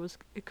 Fangio was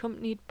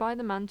accompanied by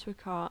the man to a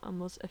car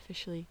and was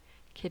officially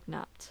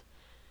kidnapped.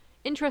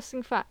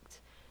 Interesting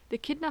fact, the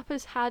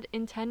kidnappers had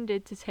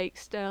intended to take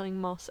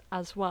Sterling Moss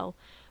as well,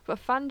 but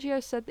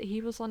Fangio said that he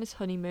was on his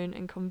honeymoon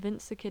and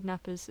convinced the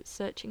kidnappers that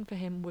searching for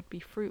him would be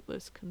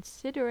fruitless,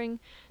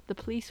 considering the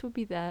police would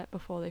be there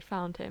before they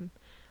found him.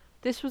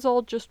 This was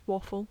all just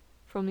waffle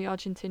from the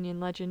Argentinian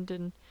legend,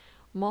 and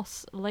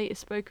Moss later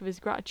spoke of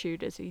his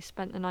gratitude as he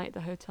spent the night at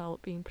the hotel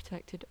being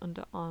protected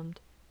under armed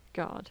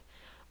guard.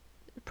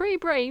 Pretty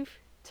brave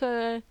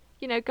to,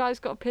 guy's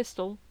got a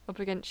pistol up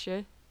against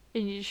you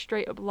and you just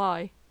straight up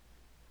lie.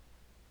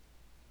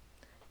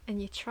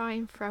 And you try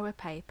and throw a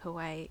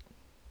paperweight.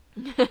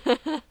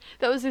 That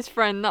was his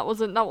friend. That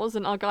wasn't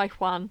our guy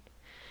Juan.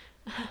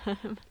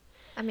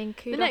 I mean,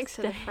 kudos next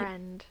to the day-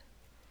 friend.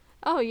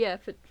 Oh yeah,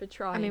 for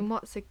trying. I mean,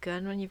 what's a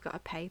gun when you've got a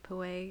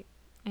paperweight?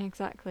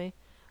 Exactly.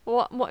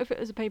 What if it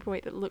was a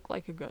paperweight that looked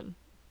like a gun?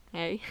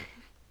 Hey.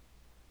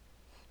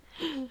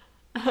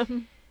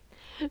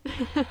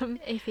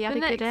 If he had The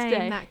a good next aim,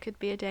 day- that could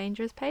be a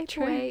dangerous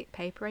paperweight.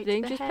 Paperweight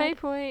Dangerous to the head.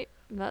 paperweight.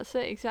 That's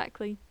it,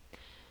 exactly.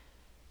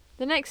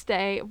 The next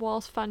day,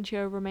 whilst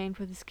Fangio remained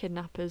with his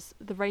kidnappers,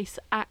 the race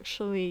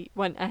actually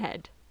went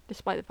ahead,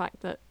 despite the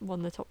fact that one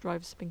of the top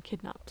drivers had been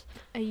kidnapped.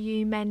 Are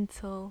you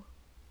mental?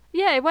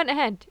 Yeah, it went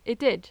ahead. It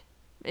did.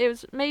 It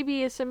was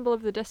maybe a symbol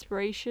of the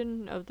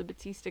desperation of the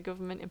Batista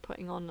government in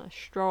putting on a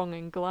strong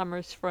and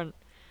glamorous front,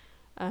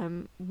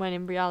 when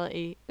in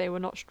reality they were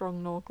not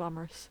strong nor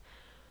glamorous.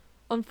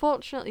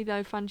 Unfortunately,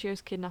 though,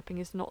 Fangio's kidnapping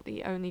is not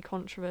the only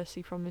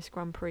controversy from this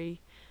Grand Prix.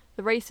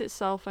 The race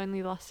itself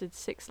only lasted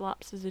 6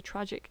 laps as a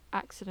tragic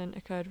accident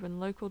occurred when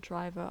local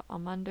driver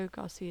Armando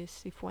Garcia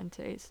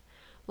Cifuentes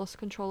lost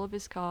control of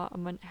his car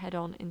and went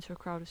head-on into a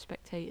crowd of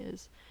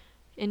spectators,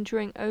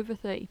 injuring over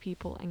 30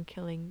 people and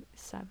killing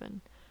 7.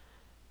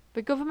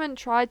 The government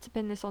tried to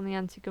pin this on the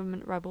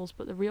anti-government rebels,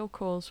 but the real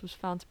cause was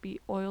found to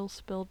be oil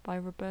spilled by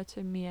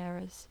Roberto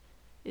Mieres'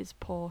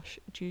 Porsche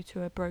due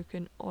to a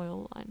broken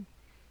oil line.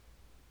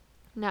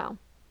 Now,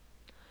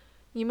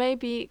 you may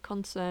be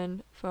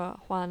concerned for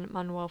Juan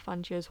Manuel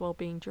Fangio's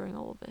well-being during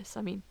all of this.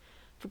 I mean,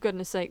 for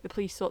goodness sake, the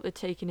police thought they'd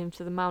taken him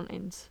to the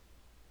mountains.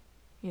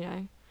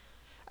 The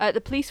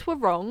police were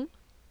wrong.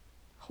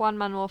 Juan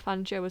Manuel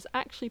Fangio was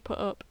actually put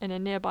up in a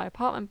nearby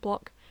apartment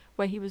block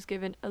where he was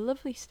given a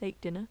lovely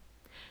steak dinner,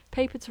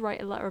 paper to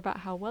write a letter about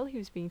how well he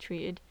was being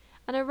treated,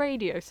 and a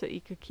radio so that he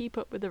could keep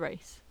up with the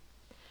race.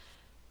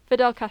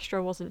 Fidel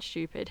Castro wasn't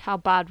stupid. How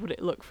bad would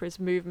it look for his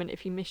movement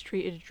if he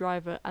mistreated a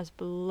driver as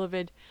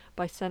beloved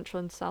by Central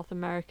and South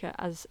America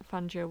as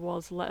Fangio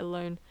was, let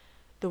alone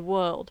the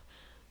world?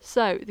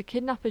 So, the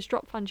kidnappers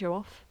dropped Fangio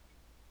off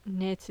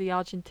near to the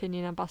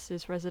Argentinian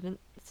ambassador's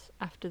residence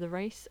after the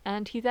race,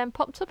 and he then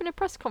popped up in a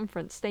press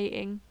conference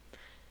stating,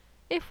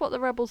 "If what the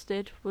rebels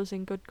did was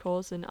in good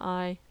cause, then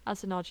I,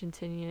 as an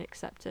Argentinian,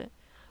 accept it.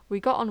 We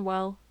got on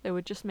well, they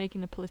were just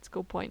making a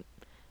political point.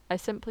 I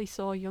simply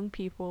saw young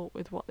people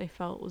with what they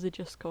felt was a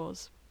just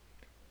cause."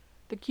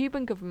 The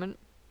Cuban government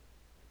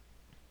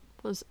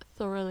was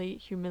thoroughly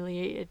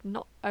humiliated.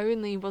 Not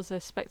only was their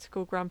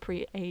spectacle Grand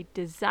Prix a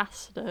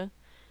disaster,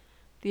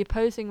 the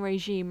opposing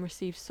regime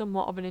received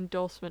somewhat of an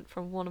endorsement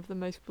from one of the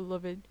most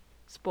beloved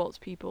sports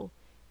people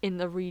in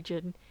the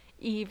region,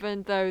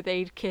 even though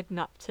they'd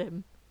kidnapped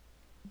him.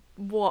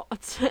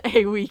 What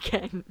a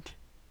weekend.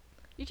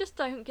 You just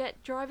don't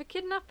get driver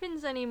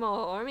kidnappings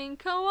anymore. I mean,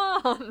 come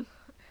on.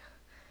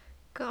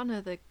 Gone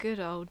are the good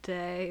old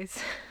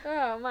days.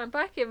 Oh man,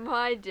 back in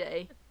my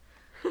day.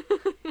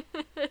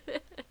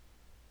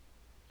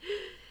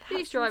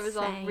 These drivers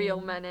aren't real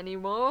insane. men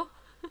anymore.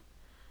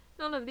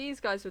 None of these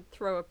guys would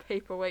throw a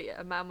paperweight at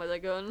a man with a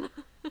gun.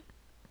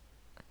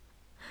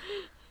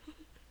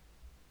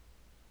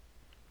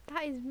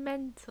 That is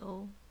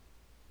mental.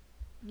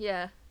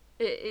 Yeah,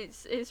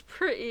 it's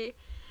pretty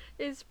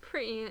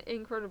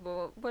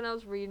incredible. When I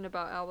was reading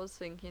about it, I was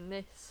thinking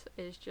this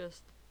is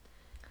just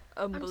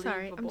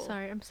unbelievable.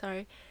 I'm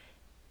sorry.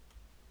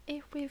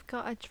 If we've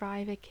got a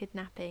driver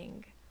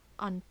kidnapping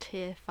on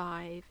tier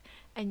 5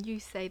 and you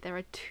say there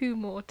are 2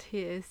 more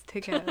tiers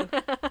to go,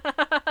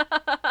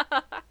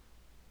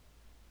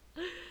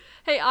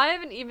 Hey, I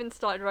haven't even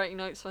started writing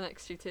notes for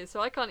next 2 tiers, so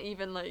I can't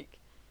even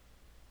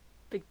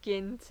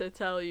begin to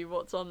tell you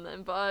what's on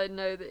them. But I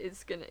know that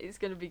it's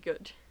gonna be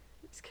good.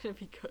 It's gonna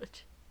be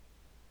good.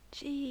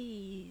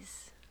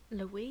 jeez,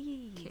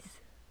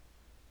 Louise.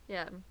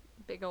 Yeah,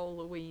 big ol'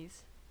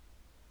 Louise.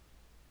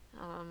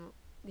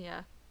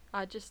 yeah,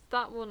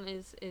 that one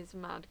is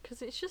mad,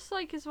 because it's just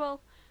like, as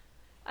well,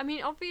 I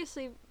mean,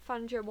 obviously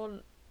Fangio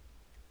wasn't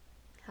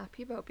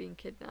happy about being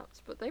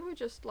kidnapped, but they were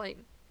just like,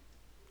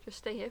 just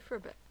stay here for a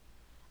bit.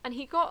 And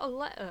he got a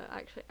letter,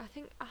 actually, I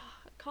think, I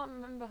can't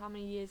remember how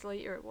many years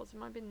later it was, it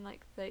might have been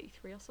like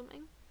 33 or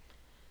something.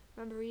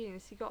 I remember reading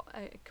this, he got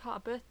a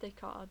birthday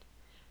card,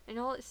 and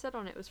all it said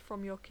on it was,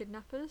 from your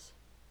kidnappers,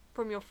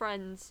 from your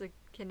friends, the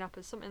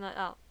kidnappers, something like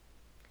that.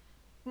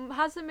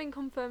 Hasn't been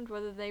confirmed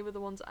whether they were the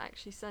ones that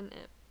actually sent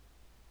it.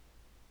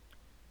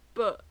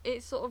 But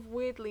it's sort of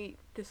weirdly,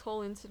 this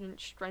whole incident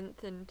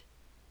strengthened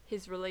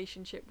his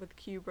relationship with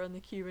Cuba and the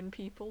Cuban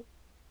people.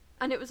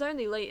 And it was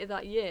only later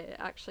that year,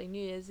 actually,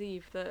 New Year's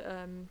Eve,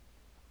 that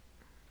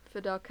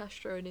Fidel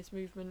Castro and his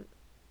movement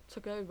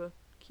took over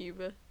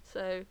Cuba.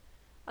 So,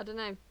 I don't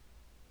know.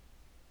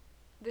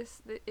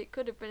 It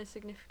could have been a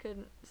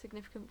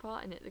significant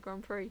part in it, the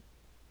Grand Prix.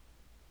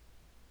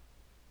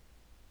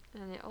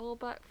 And it all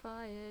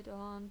backfired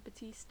on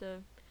Batista.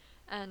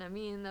 And I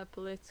mean the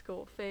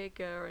political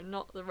figure and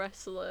not the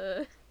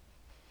wrestler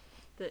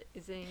that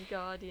is in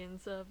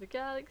Guardians of the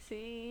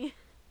Galaxy.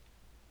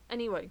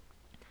 Anyway.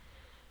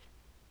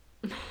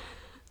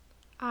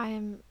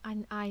 I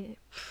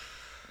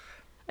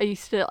Are you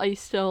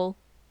still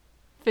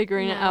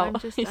figuring it No, out? I'm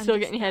just- Are you I'm still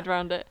just getting your head not-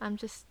 around it? I'm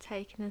just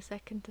taking a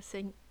second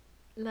to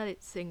let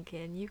it sink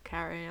in. You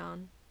carry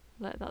on.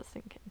 Let that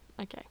sink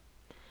in. Okay.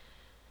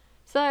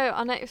 So,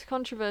 our next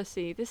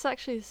controversy. This is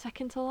actually the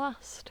second to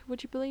last.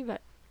 Would you believe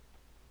it?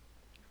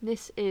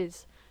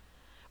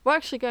 We're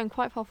actually going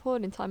quite far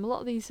forward in time. A lot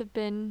of these have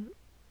been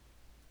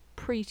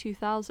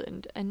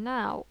pre-2000, and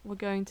now we're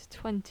going to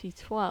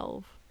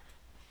 2012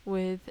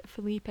 with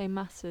Felipe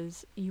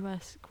Massa's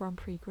US Grand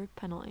Prix grid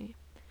penalty.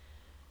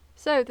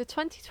 So, the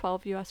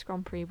 2012 US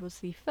Grand Prix was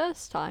the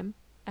first time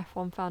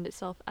F1 found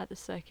itself at the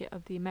Circuit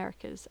of the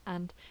Americas,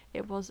 and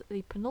it was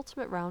the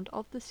penultimate round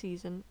of the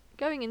season,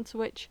 going into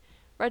which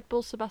Red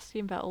Bull's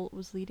Sebastian Vettel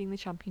was leading the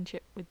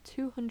championship with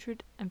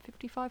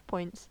 255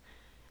 points,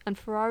 and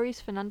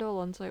Ferrari's Fernando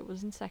Alonso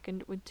was in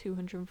second with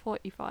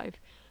 245,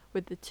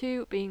 with the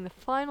two being the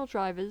final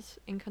drivers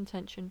in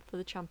contention for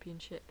the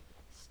championship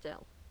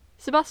still.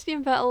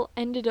 Sebastian Vettel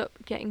ended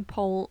up getting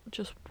pole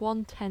just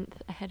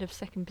 1/10 ahead of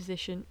second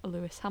position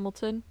Lewis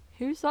Hamilton.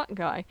 Who's that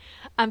guy?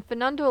 And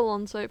Fernando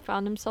Alonso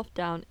found himself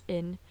down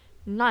in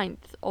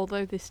 9th,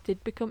 although this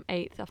did become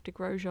 8th after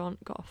Grosjean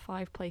got a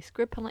 5-place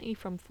grid penalty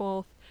from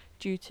 4th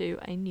due to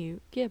a new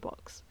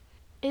gearbox.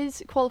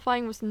 His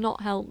qualifying was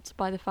not helped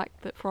by the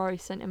fact that Ferrari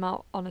sent him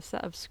out on a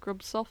set of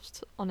scrub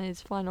softs on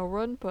his final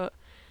run, but,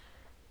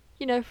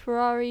 you know,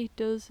 Ferrari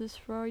does as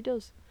Ferrari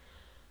does.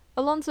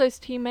 Alonso's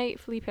teammate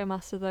Felipe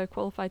Massa, though,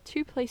 qualified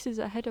 2 places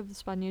ahead of the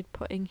Spaniard,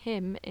 putting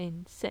him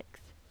in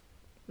 6th.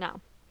 Now,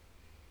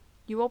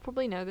 you all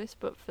probably know this,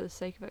 but for the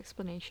sake of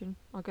explanation,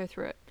 I'll go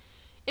through it.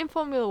 In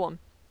Formula 1,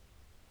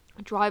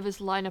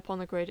 drivers line up on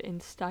the grid in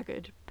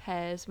staggered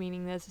pairs,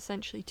 meaning there's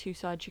essentially 2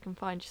 sides you can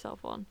find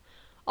yourself on.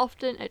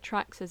 Often at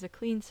tracks there's a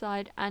clean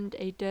side and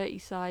a dirty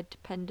side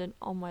dependent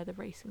on where the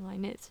racing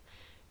line is,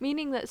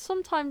 meaning that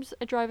sometimes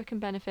a driver can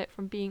benefit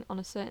from being on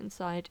a certain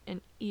side and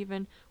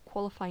even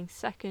qualifying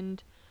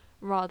second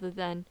rather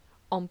than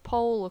on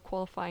pole, or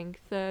qualifying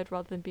third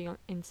rather than being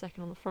in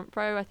second on the front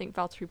row. I think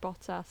Valtteri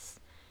Bottas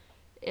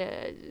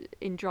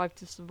in Drive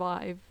to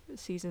Survive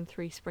season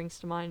 3 springs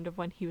to mind of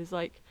when he was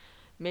like,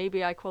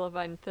 maybe I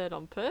qualified in third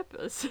on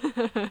purpose.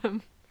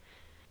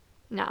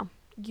 Now,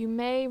 you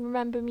may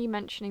remember me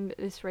mentioning that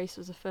this race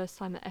was the first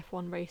time that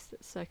F1 raced at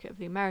the Circuit of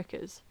the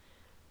Americas.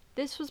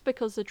 This was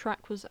because the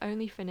track was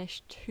only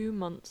finished 2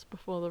 months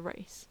before the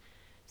race.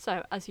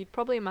 So, as you'd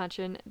probably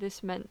imagine,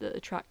 this meant that the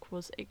track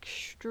was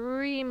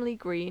extremely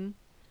green,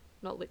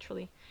 not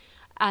literally,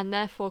 and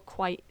therefore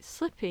quite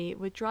slippy,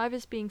 with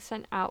drivers being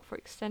sent out for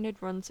extended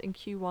runs in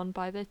Q1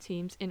 by their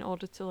teams in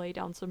order to lay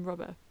down some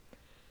rubber.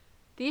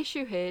 The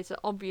issue here is that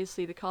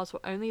obviously the cars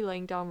were only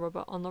laying down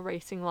rubber on the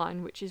racing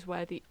line, which is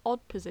where the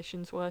odd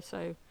positions were,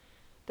 so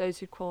those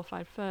who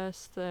qualified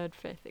first, third,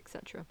 fifth,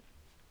 etc.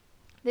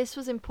 This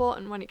was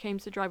important when it came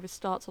to drivers'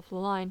 starts off the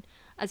line,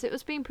 as it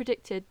was being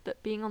predicted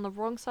that being on the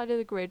wrong side of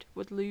the grid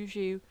would lose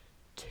you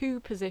 2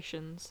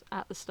 positions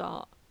at the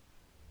start,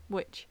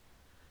 which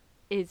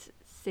is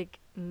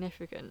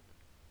significant.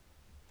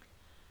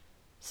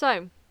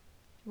 So,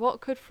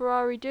 what could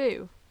Ferrari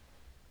do?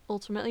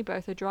 Ultimately,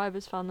 both the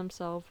drivers found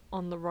themselves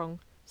on the wrong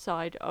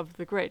side of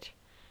the grid.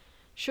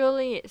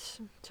 Surely it's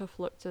tough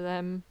luck to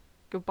them,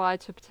 goodbye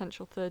to a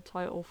potential third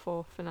title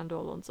for Fernando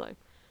Alonso.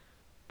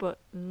 But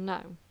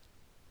no.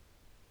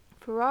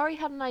 Ferrari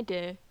had an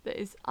idea that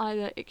is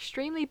either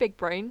extremely big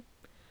brain,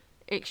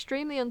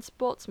 extremely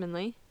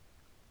unsportsmanly,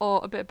 or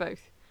a bit of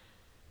both.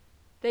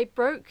 They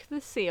broke the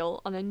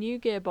seal on a new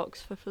gearbox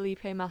for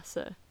Felipe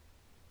Massa.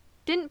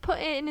 Didn't put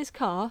it in his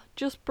car,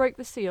 just broke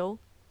the seal,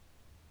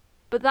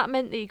 but that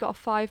meant that he got a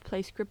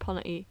 5-place grid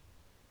penalty,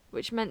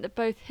 which meant that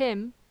both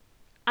him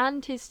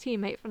and his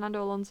teammate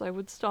Fernando Alonso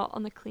would start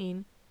on the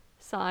clean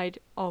side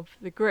of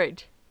the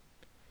grid,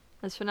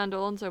 as Fernando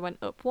Alonso went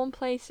up 1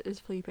 place as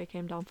Felipe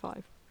came down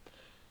 5.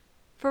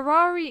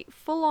 Ferrari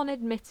full-on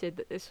admitted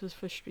that this was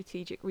for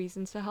strategic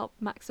reasons to help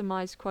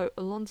maximise, quote,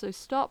 Alonso's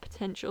start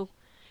potential,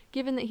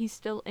 given that he's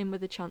still in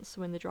with a chance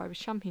to win the Drivers'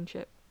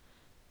 Championship.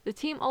 The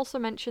team also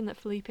mentioned that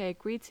Felipe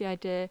agreed to the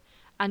idea,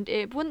 and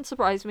it wouldn't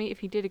surprise me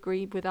if he did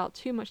agree without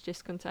too much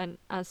discontent,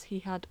 as he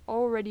had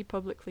already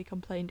publicly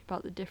complained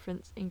about the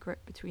difference in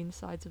grip between the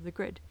sides of the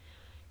grid,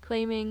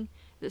 claiming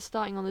that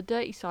starting on the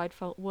dirty side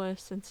felt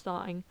worse than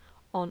starting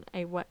on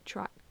a wet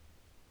track.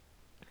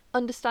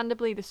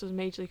 Understandably, this was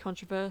majorly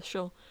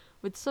controversial,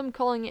 with some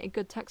calling it a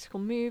good tactical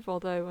move,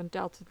 although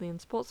undoubtedly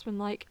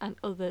unsportsmanlike, and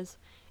others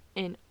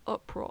in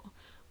uproar,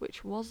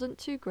 which wasn't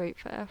too great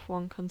for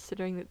F1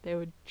 considering that they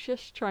were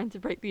just trying to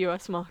break the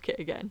US market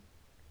again.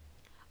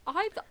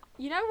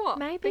 You know what?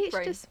 Maybe Big it's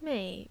brain. just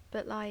me,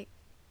 but like,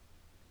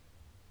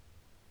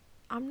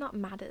 I'm not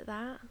mad at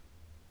that.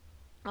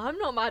 I'm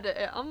not mad at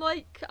it.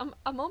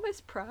 I'm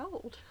almost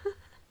proud.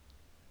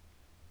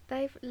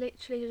 They've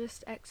literally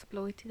just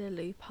exploited a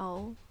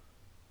loophole.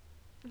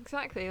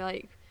 Exactly,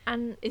 like,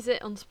 And is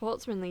it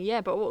unsportsmanly?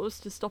 Yeah, but what was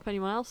to stop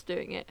anyone else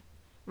doing it?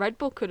 Red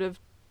Bull could have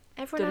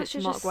everyone done it else to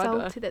is Mark just Webber.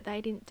 salty that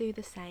they didn't do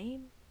the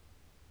same.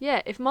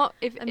 Yeah, if Red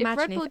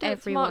Imagine Bull if did it to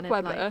everyone Mark had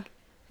Webber, like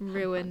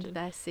ruined imagine.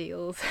 their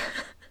seals.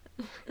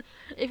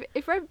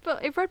 if Red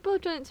Bull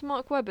had done it to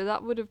Mark Webber,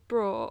 that would have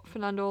brought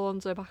Fernando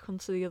Alonso back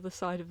onto the other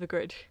side of the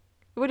grid.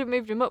 It would have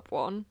moved him up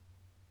one,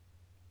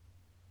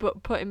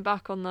 but put him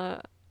back on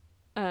the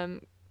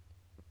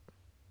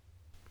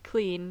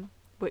clean,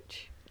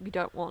 which we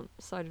don't want,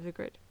 side of the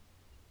grid.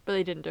 But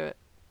they didn't do it.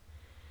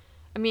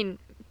 I mean,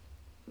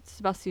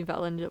 Sebastian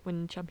Vettel ended up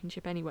winning the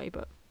championship anyway,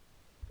 but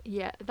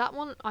yeah, that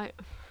one I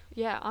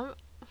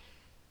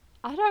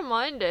don't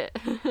mind it.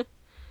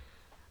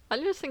 I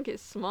just think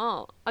it's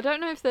smart. I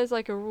don't know if there's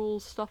like a rule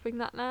stopping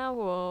that now,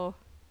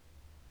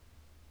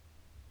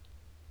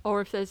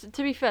 or if there's.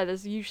 To be fair,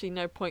 there's usually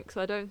no point because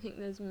I don't think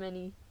there's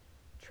many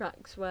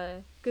tracks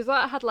where, because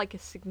that had like a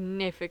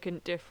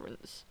significant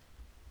difference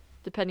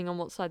depending on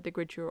what side of the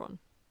grid you're on.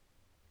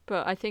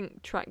 But I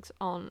think tracks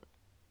aren't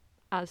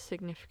as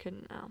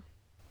significant now.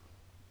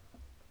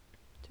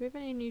 Do we have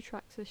any new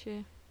tracks this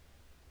year?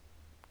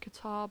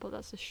 Qatar, but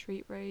that's a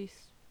street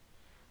race.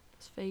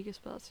 Las Vegas,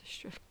 but that's a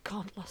street.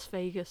 God, Las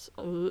Vegas.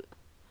 Ugh.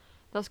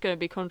 That's going to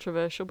be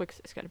controversial because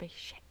it's going to be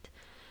shit.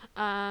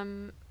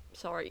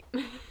 Sorry.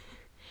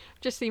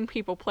 Just seen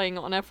people playing it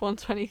on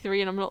F1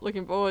 23 and I'm not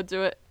looking forward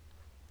to it.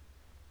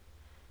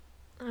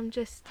 I'm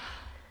just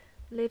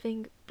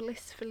living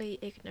blissfully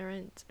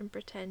ignorant and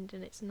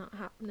pretending it's not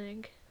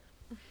happening.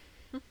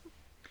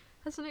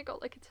 Hasn't it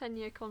got like a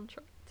 10-year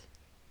contract?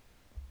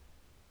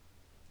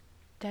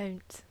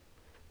 Don't.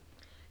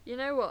 You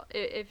know what?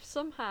 If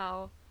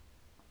somehow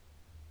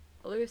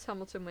Lewis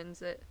Hamilton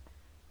wins it,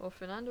 or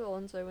Fernando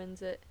Alonso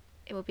wins it,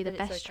 It will be the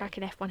then it's best okay. track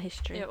in F1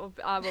 history.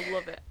 I will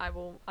love it. I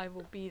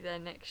will be there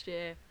next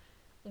year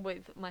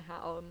with my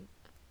hat on,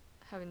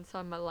 having the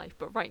time of my life.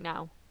 But right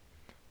now,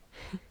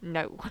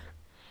 no.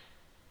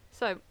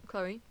 So,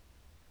 Chloe,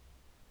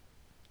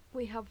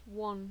 we have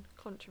one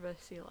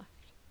controversy left.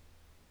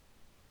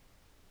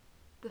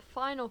 The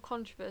final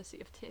controversy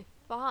of Tier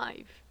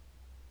 5.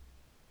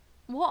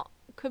 What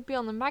could be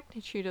on the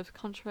magnitude of the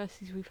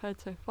controversies we've heard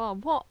so far?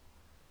 What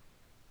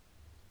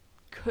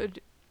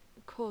could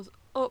cause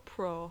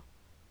uproar,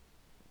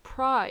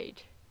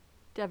 pride,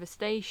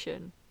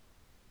 devastation,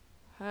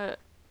 hurt,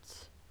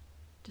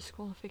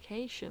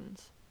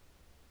 disqualifications?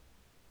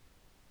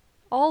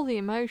 All the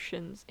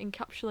emotions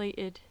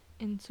encapsulated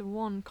into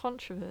one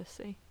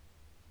controversy.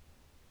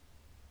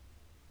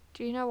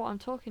 Do you know what I'm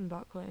talking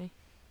about, Chloe?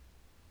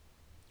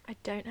 I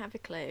don't have a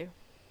clue.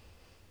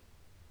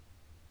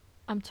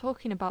 I'm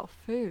talking about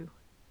Foo.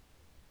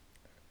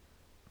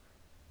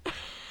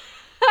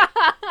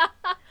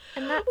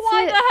 And that's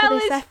Why it the for hell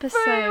this is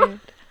episode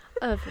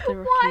of the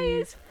Rookies. Why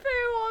is Foo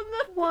on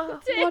the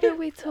What are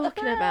we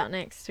talking about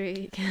next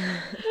week?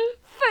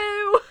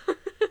 Foo?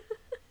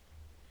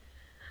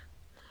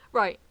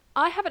 Right,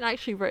 I haven't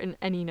actually written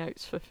any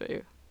notes for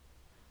Foo.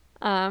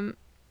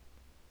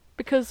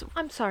 Because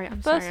I'm sorry.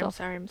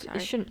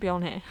 it shouldn't be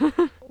on here.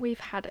 We've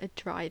had a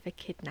driver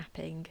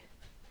kidnapping.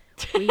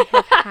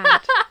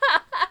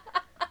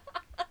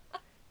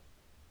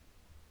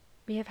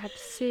 We have had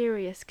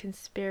serious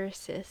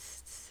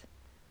conspiracists,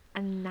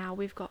 and now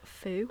we've got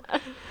Foo.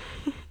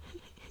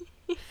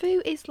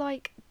 Foo is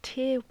like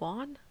tier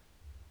 1.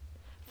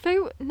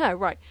 Foo, no,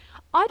 right.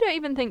 I don't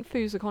even think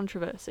Foo's a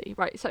controversy,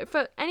 right? So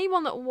for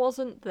anyone that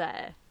wasn't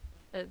there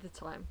at the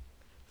time,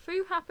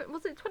 Foo happened.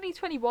 Was it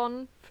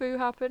 2021? Foo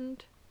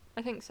happened,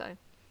 I think so.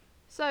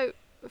 So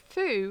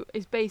Foo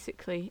is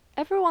basically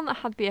everyone that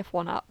had the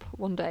F1 app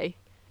one day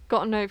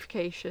got a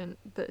notification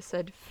that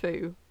said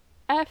Foo,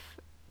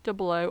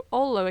 F-O-O,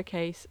 all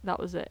lowercase. That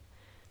was it.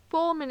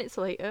 4 minutes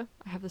later,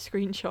 I have the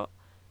screenshot.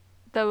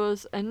 There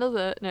was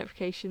another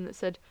notification that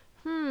said,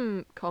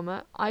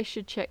 comma, I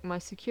should check my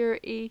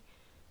security, ...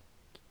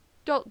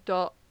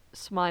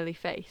 smiley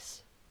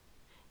face.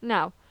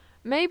 Now,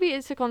 maybe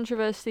it's a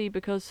controversy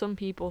because some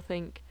people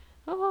think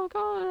Oh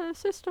god, the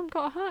system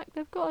got hacked.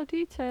 They've got our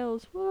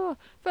details. Whoa.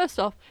 First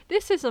off,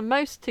 this is the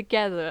most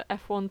together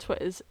F1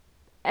 Twitter's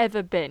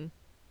ever been.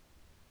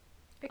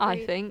 I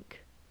Agreed.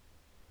 think.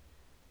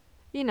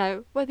 You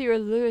know, whether you're a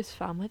Lewis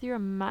fan, whether you're a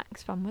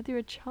Max fan, whether you're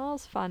a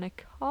Charles fan, a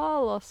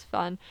Carlos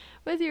fan,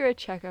 whether you're a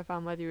Checo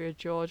fan, whether you're a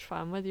George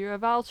fan, whether you're a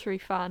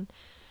Valtteri fan,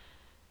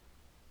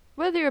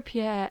 whether you're a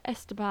Pierre,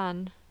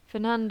 Esteban,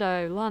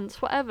 Fernando,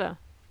 Lance, whatever.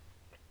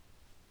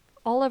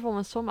 All everyone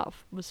was talking about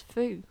was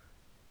food.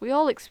 We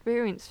all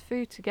experienced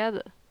food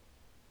together.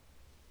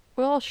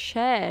 We all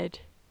shared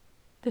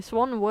this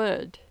one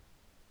word.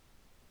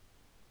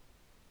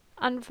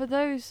 And for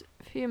those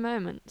few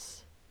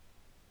moments,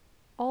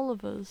 all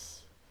of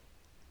us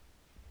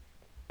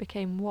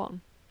became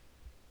one.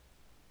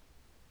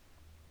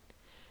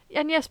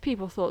 And yes,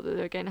 people thought that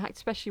they were getting hacked,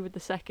 especially with the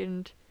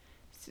second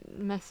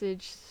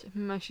message.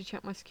 I should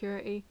check my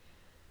security.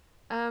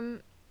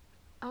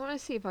 I want to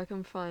see if I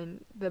can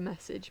find the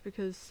message,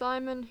 because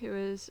Simon, who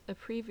is a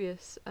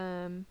previous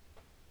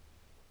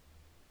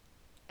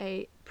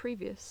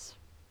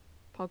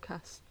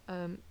podcast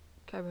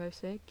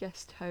co-host here,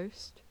 guest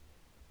host.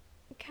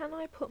 Can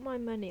I put my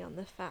money on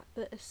the fact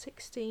that a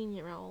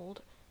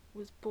 16-year-old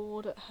was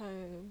bored at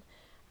home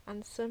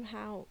and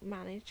somehow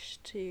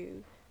managed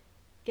to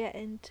get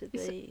into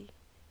the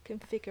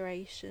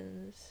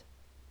configurations?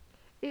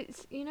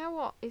 It's, you know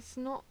what, it's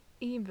not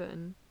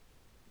even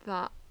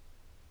that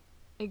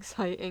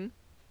exciting.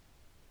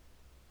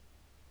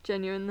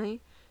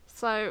 Genuinely.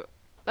 So,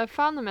 I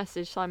found the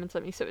message Simon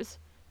sent me. So it was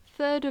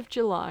 3rd of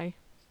July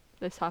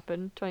this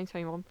happened,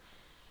 2021.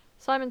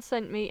 Simon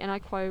sent me, and I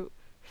quote,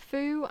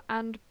 "Foo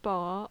and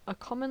bar are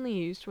commonly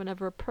used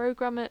whenever a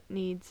programmer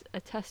needs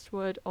a test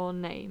word or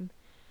name.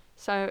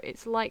 So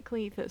it's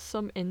likely that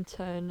some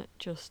intern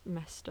just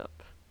messed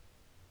up."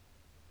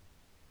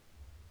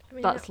 I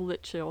mean, That's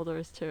literally all there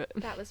is to it.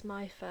 that was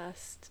my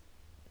first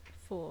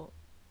thought.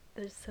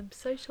 There's some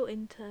social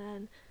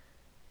intern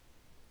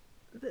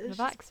that I've is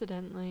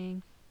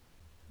accidentally.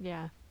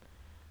 Yeah.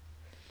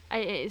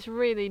 It's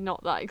really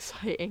not that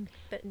exciting.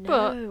 But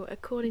no,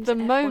 according to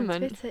the F1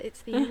 moment- Twitter,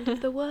 it's the end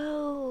of the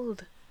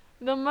world.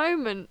 The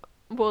moment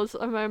was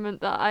a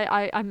moment that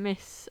I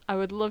miss. I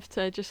would love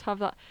to just have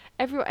that.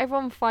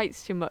 Everyone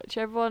fights too much.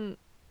 Everyone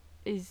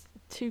is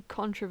too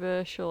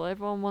controversial.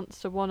 Everyone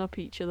wants to one up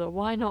each other.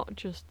 Why not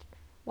just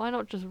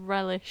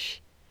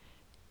relish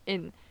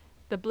in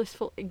the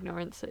blissful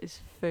ignorance that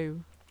is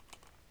foo?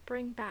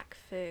 Bring back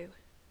Foo.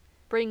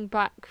 Bring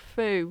back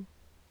foo.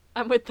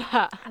 And with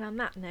that, And on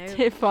that note,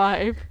 tier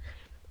 5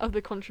 of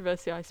the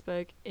controversy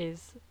iceberg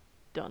is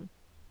done.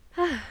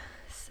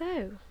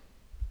 so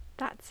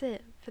that's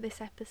it for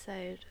this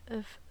episode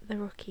of The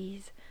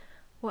Rookies.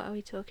 What are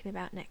we talking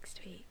about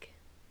next week?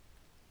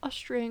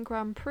 Austrian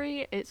Grand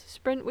Prix. It's a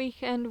sprint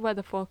weekend.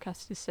 Weather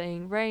forecast is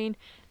saying rain.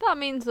 That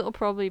means it'll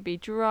probably be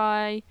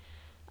dry.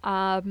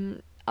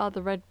 The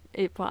Red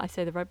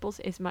Bulls,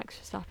 is Max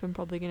Verstappen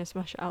probably going to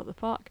smash it out of the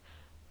park?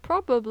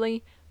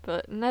 Probably,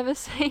 but never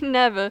say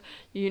never.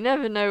 You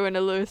never know when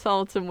a Lewis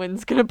Hamilton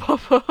win's going to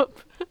pop up.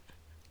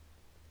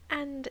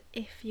 And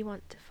if you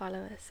want to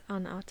follow us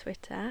on our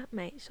Twitter,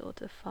 make sure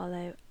to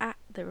follow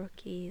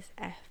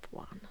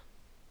 @TheRookiesF1.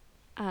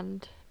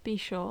 And be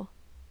sure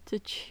to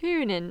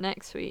tune in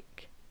next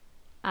week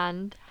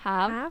and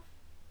have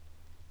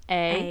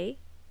a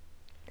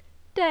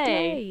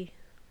day.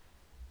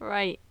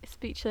 Right,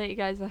 speak to you later,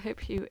 guys. I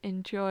hope you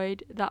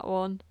enjoyed that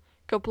one.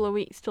 Couple of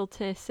weeks till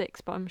tier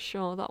 6, but I'm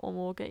sure that one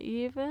will get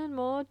even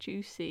more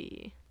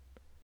juicy.